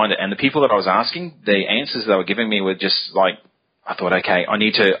couldn't find it. And the people that I was asking, the answers they were giving me were just like, I thought, okay, I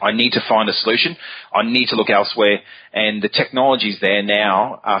need to find a solution. I need to look elsewhere. And the technology's there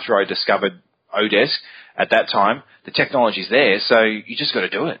now after I discovered Odesk at that time. The technology's there, so you just got to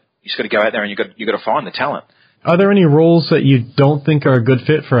do it. You just got to go out there and you got to find the talent. Are there any roles that you don't think are a good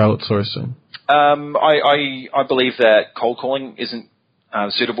fit for outsourcing? I believe that cold calling isn't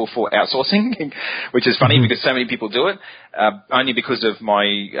suitable for outsourcing, which is funny because so many people do it. Only because of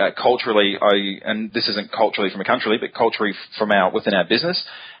my culturally, and this isn't culturally from a country, but culturally from within our business,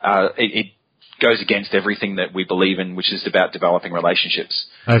 it goes against everything that we believe in, which is about developing relationships.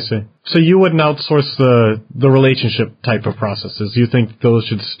 I see. So you wouldn't outsource the relationship type of processes. You think those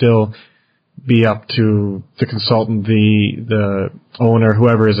should still be up to the consultant, the owner,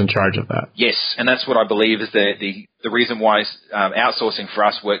 whoever is in charge of that? Yes, and that's what I believe is the reason why outsourcing for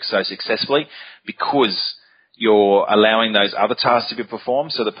us works so successfully, because you're allowing those other tasks to be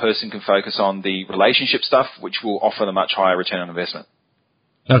performed so the person can focus on the relationship stuff, which will offer them much higher return on investment.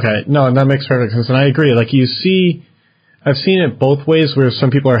 Okay, no, and that makes perfect sense, and I agree. Like I've seen it both ways where some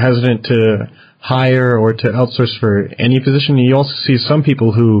people are hesitant to hire or to outsource for any position, and you also see some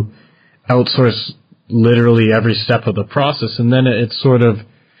people who outsource literally every step of the process, and then it's sort of,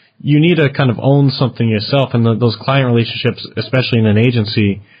 you need to kind of own something yourself, and those client relationships, especially in an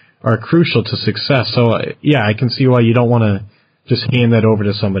agency, are crucial to success. So, yeah, I can see why you don't want to just hand that over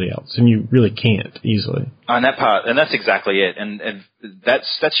to somebody else, and you really can't easily. On that part, and that's exactly it, and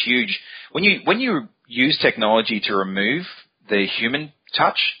that's huge. When you use technology to remove the human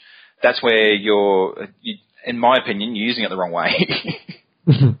touch, that's where you're, in my opinion, you're using it the wrong way.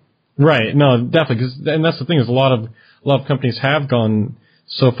 Right. No, definitely. And that's the thing is a lot of companies have gone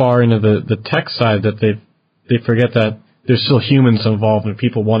so far into the tech side that they forget that there's still humans involved and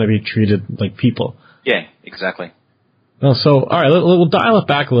people want to be treated like people. Yeah, exactly. Well, so, all right, we'll dial it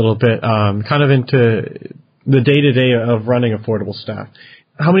back a little bit, kind of into the day-to-day of running Affordable Staff.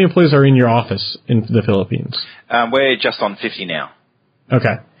 How many employees are in your office in the Philippines? We're just on 50 now.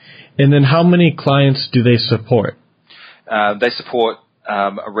 Okay. And then how many clients do they support? They support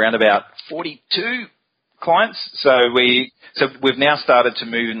around about 42 clients. So we've now started to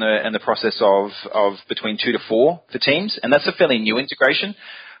move in the process of between 2 to 4 for teams, and that's a fairly new integration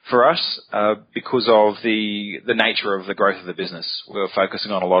for us because of the nature of the growth of the business. We're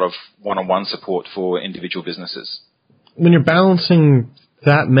focusing on a lot of one-on-one support for individual businesses. When you're balancing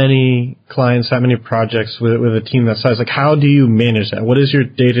that many clients, that many projects with a team that size, like how do you manage that? What is your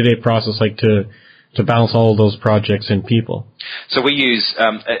day-to-day process like to balance all of those projects and people? So we use,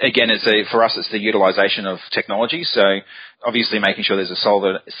 again, for us, it's the utilization of technology. So obviously making sure there's a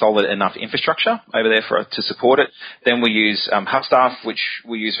solid enough infrastructure over there to support it. Then we use HubStaff, which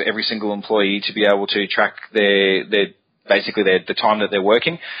we use for every single employee to be able to track the time that they're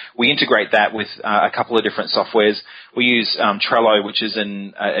working. We integrate that with a couple of different softwares. We use Trello, which is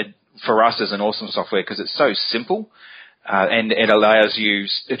for us is an awesome software because it's so simple, and it allows you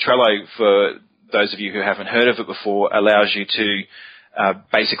Trello, for those of you who haven't heard of it before, allows you to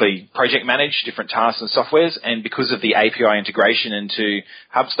basically project manage different tasks and softwares. And because of the API integration into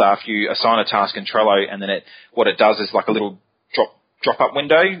HubStaff, you assign a task in Trello, and then what it does is like a little drop-up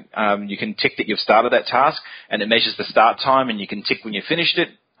window. You can tick that you've started that task, and it measures the start time, and you can tick when you finished it.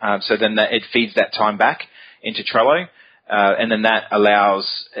 So then it feeds that time back into Trello. And then that allows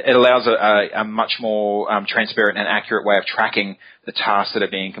a much more transparent and accurate way of tracking the tasks that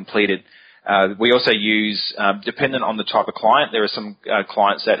are being completed. We also use, dependent on the type of client, there are some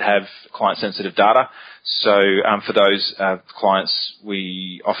clients that have client-sensitive data. So for those clients,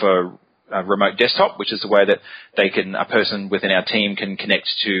 we offer a remote desktop, which is the way that a person within our team can connect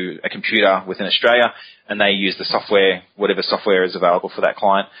to a computer within Australia, and they use the software, whatever software is available for that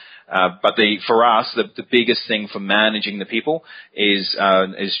client. But for us, the biggest thing for managing the people is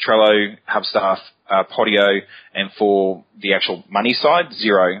Trello, HubStaff, Podio, and for the actual money side,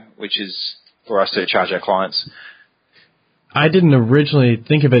 Xero, which is for us to charge our clients. I didn't originally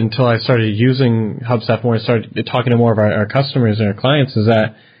think of it until I started using HubStaff more and started talking to more of our customers and our clients, is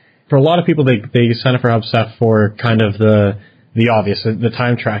that for a lot of people, they sign up for HubStaff for kind of the obvious, the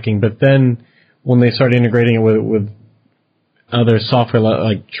time tracking, but then when they start integrating it with other software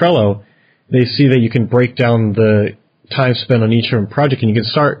like Trello, they see that you can break down the time spent on each different project, and you can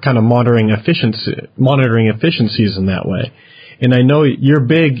start kind of monitoring efficiencies in that way. And I know you're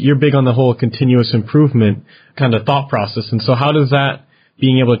big on the whole continuous improvement kind of thought process. And so how does that,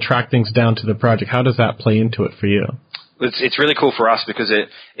 being able to track things down to the project, how does that play into it for you? It's really cool for us because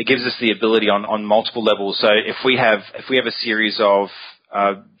it gives us the ability on multiple levels. So if we have a series of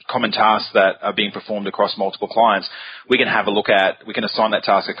common tasks that are being performed across multiple clients, we can assign that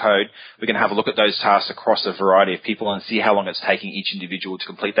task a code. We can have a look at those tasks across a variety of people and see how long it's taking each individual to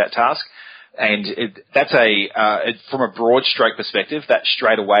complete that task. And from a broad stroke perspective, that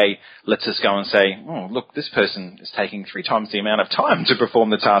straight away lets us go and say, oh, look, this person is taking 3 times the amount of time to perform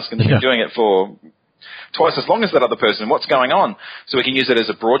the task and they've been doing it for twice as long as that other person. What's going on? So we can use it as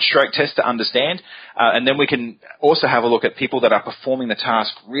a broad stroke test to understand. And then we can also have a look at people that are performing the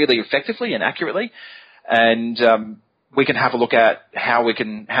task really effectively and accurately. And we can have a look at how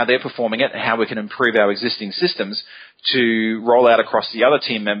they're performing it and how we can improve our existing systems to roll out across the other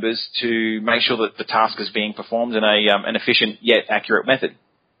team members to make sure that the task is being performed in an efficient yet accurate method.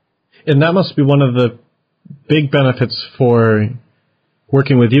 And that must be one of the big benefits for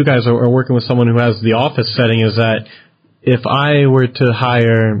working with you guys or working with someone who has the office setting, is that if I were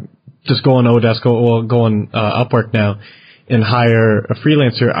to just go on Odesk or go on Upwork now and hire a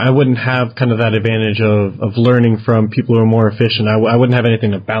freelancer, I wouldn't have kind of that advantage of learning from people who are more efficient. I wouldn't have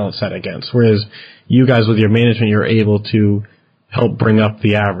anything to balance that against. Whereas you guys with your management, you're able to help bring up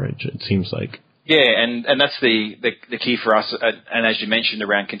the average, it seems like. Yeah, and that's the key for us. And as you mentioned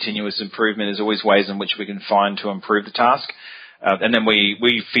around continuous improvement, there's always ways in which we can find to improve the task. And then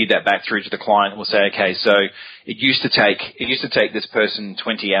we feed that back through to the client and we'll say, okay, so it used to take this person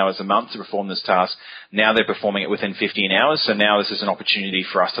 20 hours a month to perform this task. Now they're performing it within 15 hours. So now this is an opportunity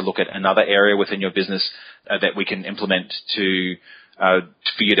for us to look at another area within your business that we can implement for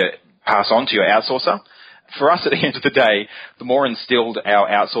you to pass on to your outsourcer. For us, at the end of the day, the more instilled our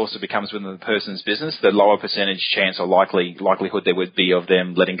outsourcer becomes within the person's business, the lower percentage chance or likelihood there would be of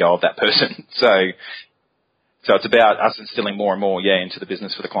them letting go of that person. So it's about us instilling more and more, into the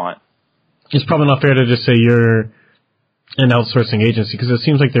business for the client. It's probably not fair to just say you're an outsourcing agency, because it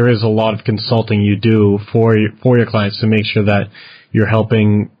seems like there is a lot of consulting you do for your clients to make sure that you're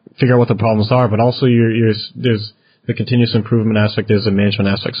helping figure out what the problems are, but also there's the continuous improvement aspect, there's the management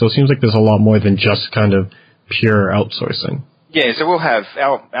aspect. So it seems like there's a lot more than just kind of pure outsourcing. Yeah, so we'll have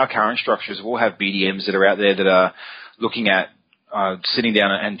our current structures, we'll have BDMs that are out there that are looking at sitting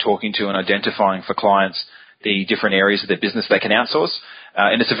down and talking to and identifying for clients the different areas of their business they can outsource.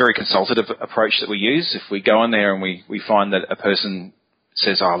 And it's a very consultative approach that we use. If we go in there and we find that a person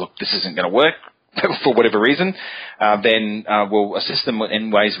says, oh, look, this isn't going to work for whatever reason, then we'll assist them in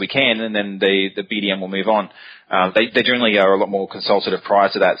ways we can, and then the BDM will move on. They generally are a lot more consultative prior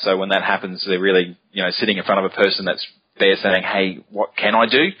to that. So when that happens, they're really sitting in front of a person that's there saying, hey, what can I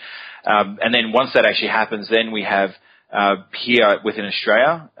do? And then once that actually happens, then we have here within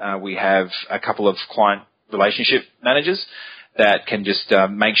Australia, we have a couple of client relationship managers that can just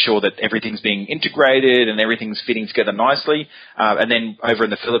make sure that everything's being integrated and everything's fitting together nicely. And then over in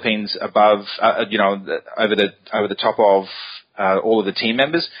the Philippines, above, over the top of all of the team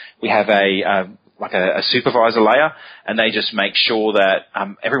members, we have a supervisor layer, and they just make sure that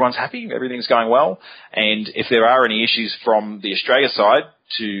everyone's happy, everything's going well. And if there are any issues from the Australia side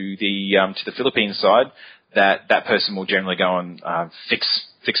to the Philippines side, that person will generally go and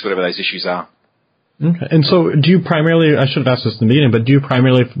fix whatever those issues are. Okay. And so do you primarily, I should have asked this in the beginning, but do you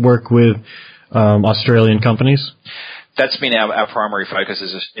primarily work with Australian companies? That's been our primary focus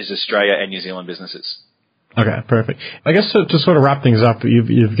is Australia and New Zealand businesses. Okay, perfect. I guess to sort of wrap things up,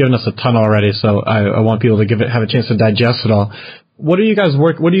 you've given us a ton already, so I want people to have a chance to digest it all. What do you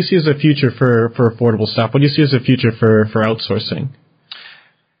see as a future for affordable staff? What do you see as a future for outsourcing?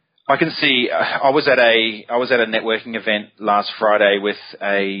 I can see. I was at a networking event last Friday with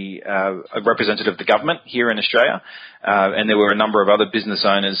a representative of the government here in Australia, and there were a number of other business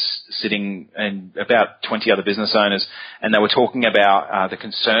owners sitting, and about 20 other business owners, and they were talking about the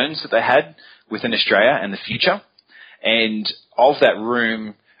concerns that they had within Australia and the future. And of that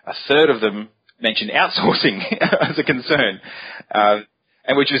room, a third of them mentioned outsourcing as a concern.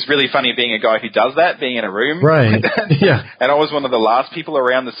 And which was really funny, being a guy who does that, being in a room. Right. Yeah. And I was one of the last people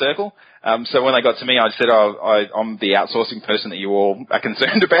around the circle. So when they got to me, I said, I'm the outsourcing person that you all are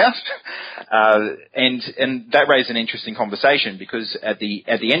concerned about. And that raised an interesting conversation, because at the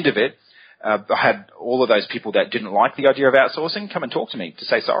end of it, I had all of those people that didn't like the idea of outsourcing come and talk to me to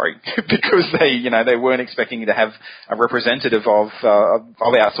say sorry, because they weren't expecting to have a representative of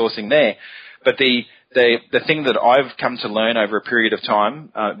outsourcing there. But the thing that I've come to learn over a period of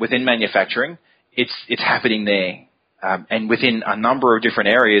time within manufacturing, it's happening there. and within a number of different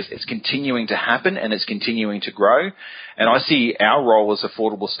areas, it's continuing to happen and it's continuing to grow. And I see our role as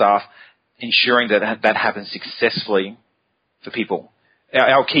affordable staff ensuring that happens successfully for people.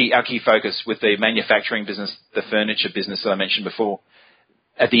 Our key focus with the manufacturing business, the furniture business that I mentioned before,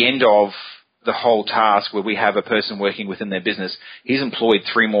 at the end of the whole task where we have a person working within their business, he's employed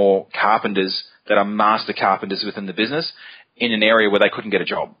 3 more carpenters that are master carpenters within the business in an area where they couldn't get a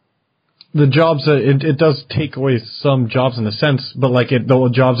job. The jobs, it does take away some jobs in a sense, but like the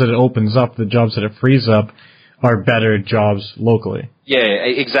jobs that it opens up, the jobs that it frees up are better jobs locally. Yeah,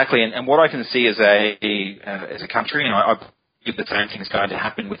 exactly. And what I can see as a country, and I believe the same thing is going to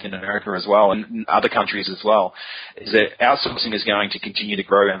happen within America as well and other countries as well, is that outsourcing is going to continue to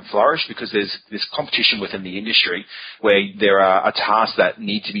grow and flourish because there's this competition within the industry where there are tasks that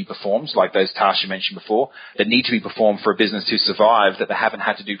need to be performed, like those tasks you mentioned before, that need to be performed for a business to survive that they haven't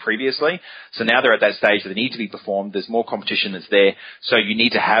had to do previously. So now they're at that stage that they need to be performed. There's more competition that's there. So you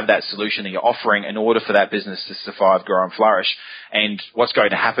need to have that solution that you're offering in order for that business to survive, grow and flourish. And what's going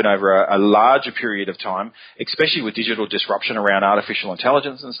to happen over a larger period of time, especially with digital disruption around artificial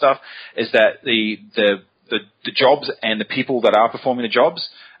intelligence and stuff, is that the jobs and the people that are performing the jobs,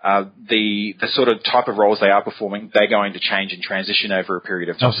 the sort of type of roles they are performing, they're going to change and transition over a period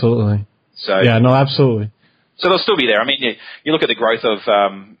of time. Absolutely. So yeah, no, absolutely. So they'll still be there. I mean, you look at the growth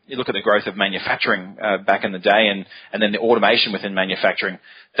of manufacturing back in the day, and then the automation within manufacturing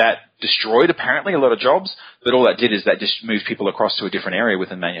that destroyed apparently a lot of jobs. But all that did is that just moved people across to a different area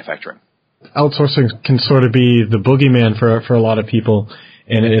within manufacturing. Outsourcing can sort of be the boogeyman for a lot of people,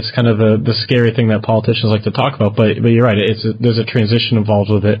 and it's kind of the scary thing that politicians like to talk about. But you're right. There's a transition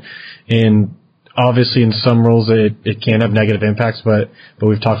involved with it, and obviously in some roles it can have negative impacts, but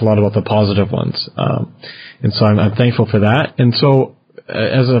we've talked a lot about the positive ones. And so I'm thankful for that. And so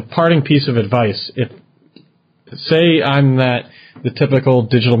as a parting piece of advice, if say I'm the typical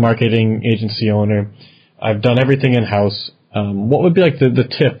digital marketing agency owner, I've done everything in-house, what would be like the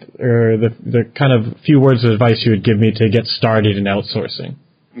tip or the kind of few words of advice you would give me to get started in outsourcing?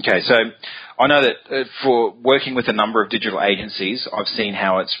 Okay, so I know that for working with a number of digital agencies, I've seen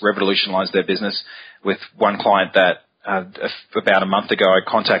how it's revolutionized their business. With one client that about a month ago I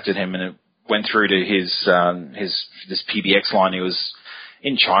contacted him and it went through to this PBX line. He was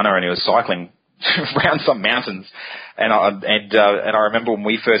in China and he was cycling around some mountains, and I remember when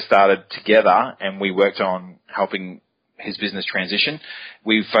we first started together and we worked on helping his business transition,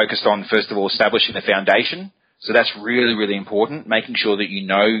 we focused on first of all establishing the foundation. So that's really, really important, making sure that you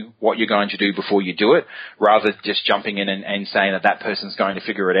know what you're going to do before you do it, rather than just jumping in and saying that person's going to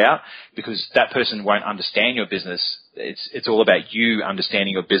figure it out, because that person won't understand your business. It's all about you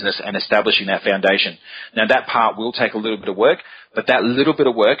understanding your business and establishing that foundation. Now that part will take a little bit of work, but that little bit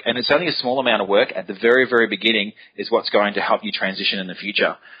of work, and it's only a small amount of work at the very, very beginning, is what's going to help you transition in the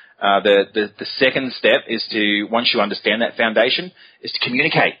future. The second step is to, once you understand that foundation, is to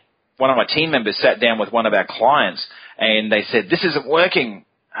communicate. One of my team members sat down with one of our clients and they said, "This isn't working."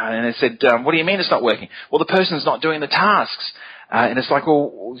 And I said, "What do you mean it's not working?" "Well, the person's not doing the tasks." And it's like,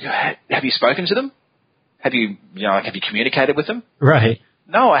 "Well, have you spoken to them? Have you communicated with them?" Right.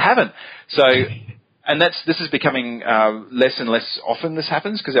 "No, I haven't." So, and this is becoming less and less often this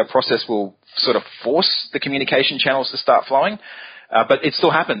happens, because our process will sort of force the communication channels to start flowing. But it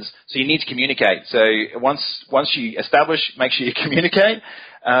still happens. So you need to communicate. So once you establish, make sure you communicate,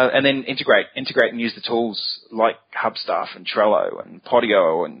 and then integrate and use the tools like Hubstaff and Trello and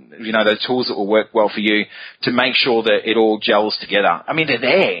Podio and, those tools that will work well for you to make sure that it all gels together. I mean, they're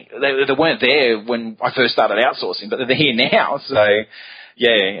there. They weren't there when I first started outsourcing, but they're here now. So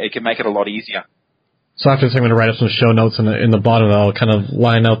yeah, it can make it a lot easier. So after this, I'm going to write up some show notes in the bottom. I'll kind of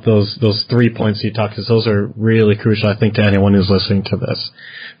line out those 3 points you talked, because those are really crucial, I think, to anyone who's listening to this.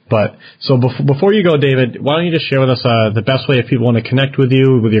 But so before you go, David, why don't you just share with us the best way if people want to connect with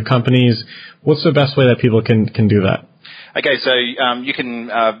you, with your companies? What's the best way that people can do that? Okay, so you can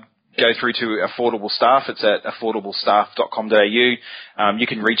go through to Affordable Staff. It's at affordablestaff.com.au. You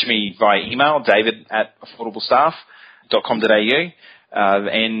can reach me via email, david@affordablestaff.com.au.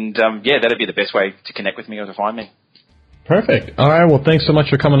 That'd be the best way to connect with me or to find me. Perfect. All right. Well, thanks so much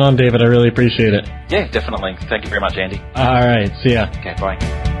for coming on, David. I really appreciate it. Yeah, definitely. Thank you very much, Andy. All right. See ya. Okay, bye.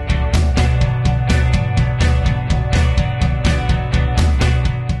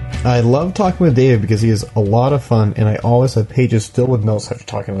 I love talking with David because he is a lot of fun, and I always have pages filled with notes after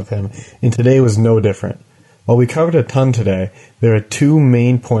talking with him, and today was no different. While we covered a ton today, there are 2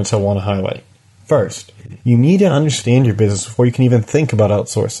 main points I want to highlight. First, you need to understand your business before you can even think about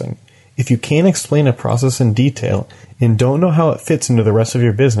outsourcing. If you can't explain a process in detail and don't know how it fits into the rest of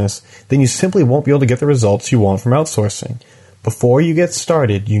your business, then you simply won't be able to get the results you want from outsourcing. Before you get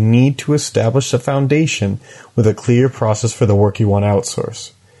started, you need to establish a foundation with a clear process for the work you want to outsource.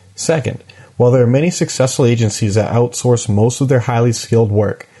 Second, while there are many successful agencies that outsource most of their highly skilled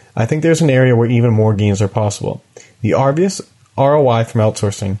work, I think there's an area where even more gains are possible. The obvious ROI from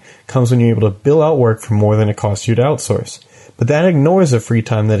outsourcing comes when you're able to bill out work for more than it costs you to outsource. But that ignores the free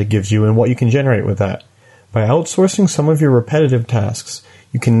time that it gives you and what you can generate with that. By outsourcing some of your repetitive tasks,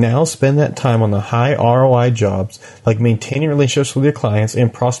 you can now spend that time on the high ROI jobs like maintaining relationships with your clients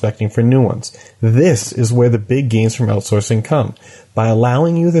and prospecting for new ones. This is where the big gains from outsourcing come, by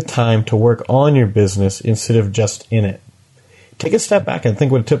allowing you the time to work on your business instead of just in it. Take a step back and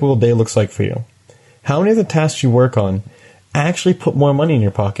think what a typical day looks like for you. How many of the tasks you work on actually put more money in your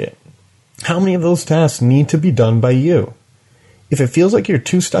pocket? How many of those tasks need to be done by you? If it feels like you're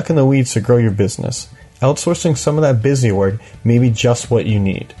too stuck in the weeds to grow your business, outsourcing some of that busy work may be just what you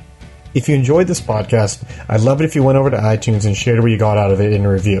need. If you enjoyed this podcast, I'd love it if you went over to iTunes and shared what you got out of it in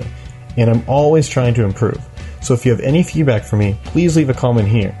a review. And I'm always trying to improve. So if you have any feedback for me, please leave a comment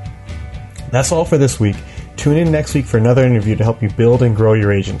here. That's all for this week. Tune in next week for another interview to help you build and grow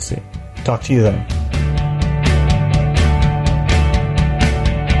your agency. Talk to you then.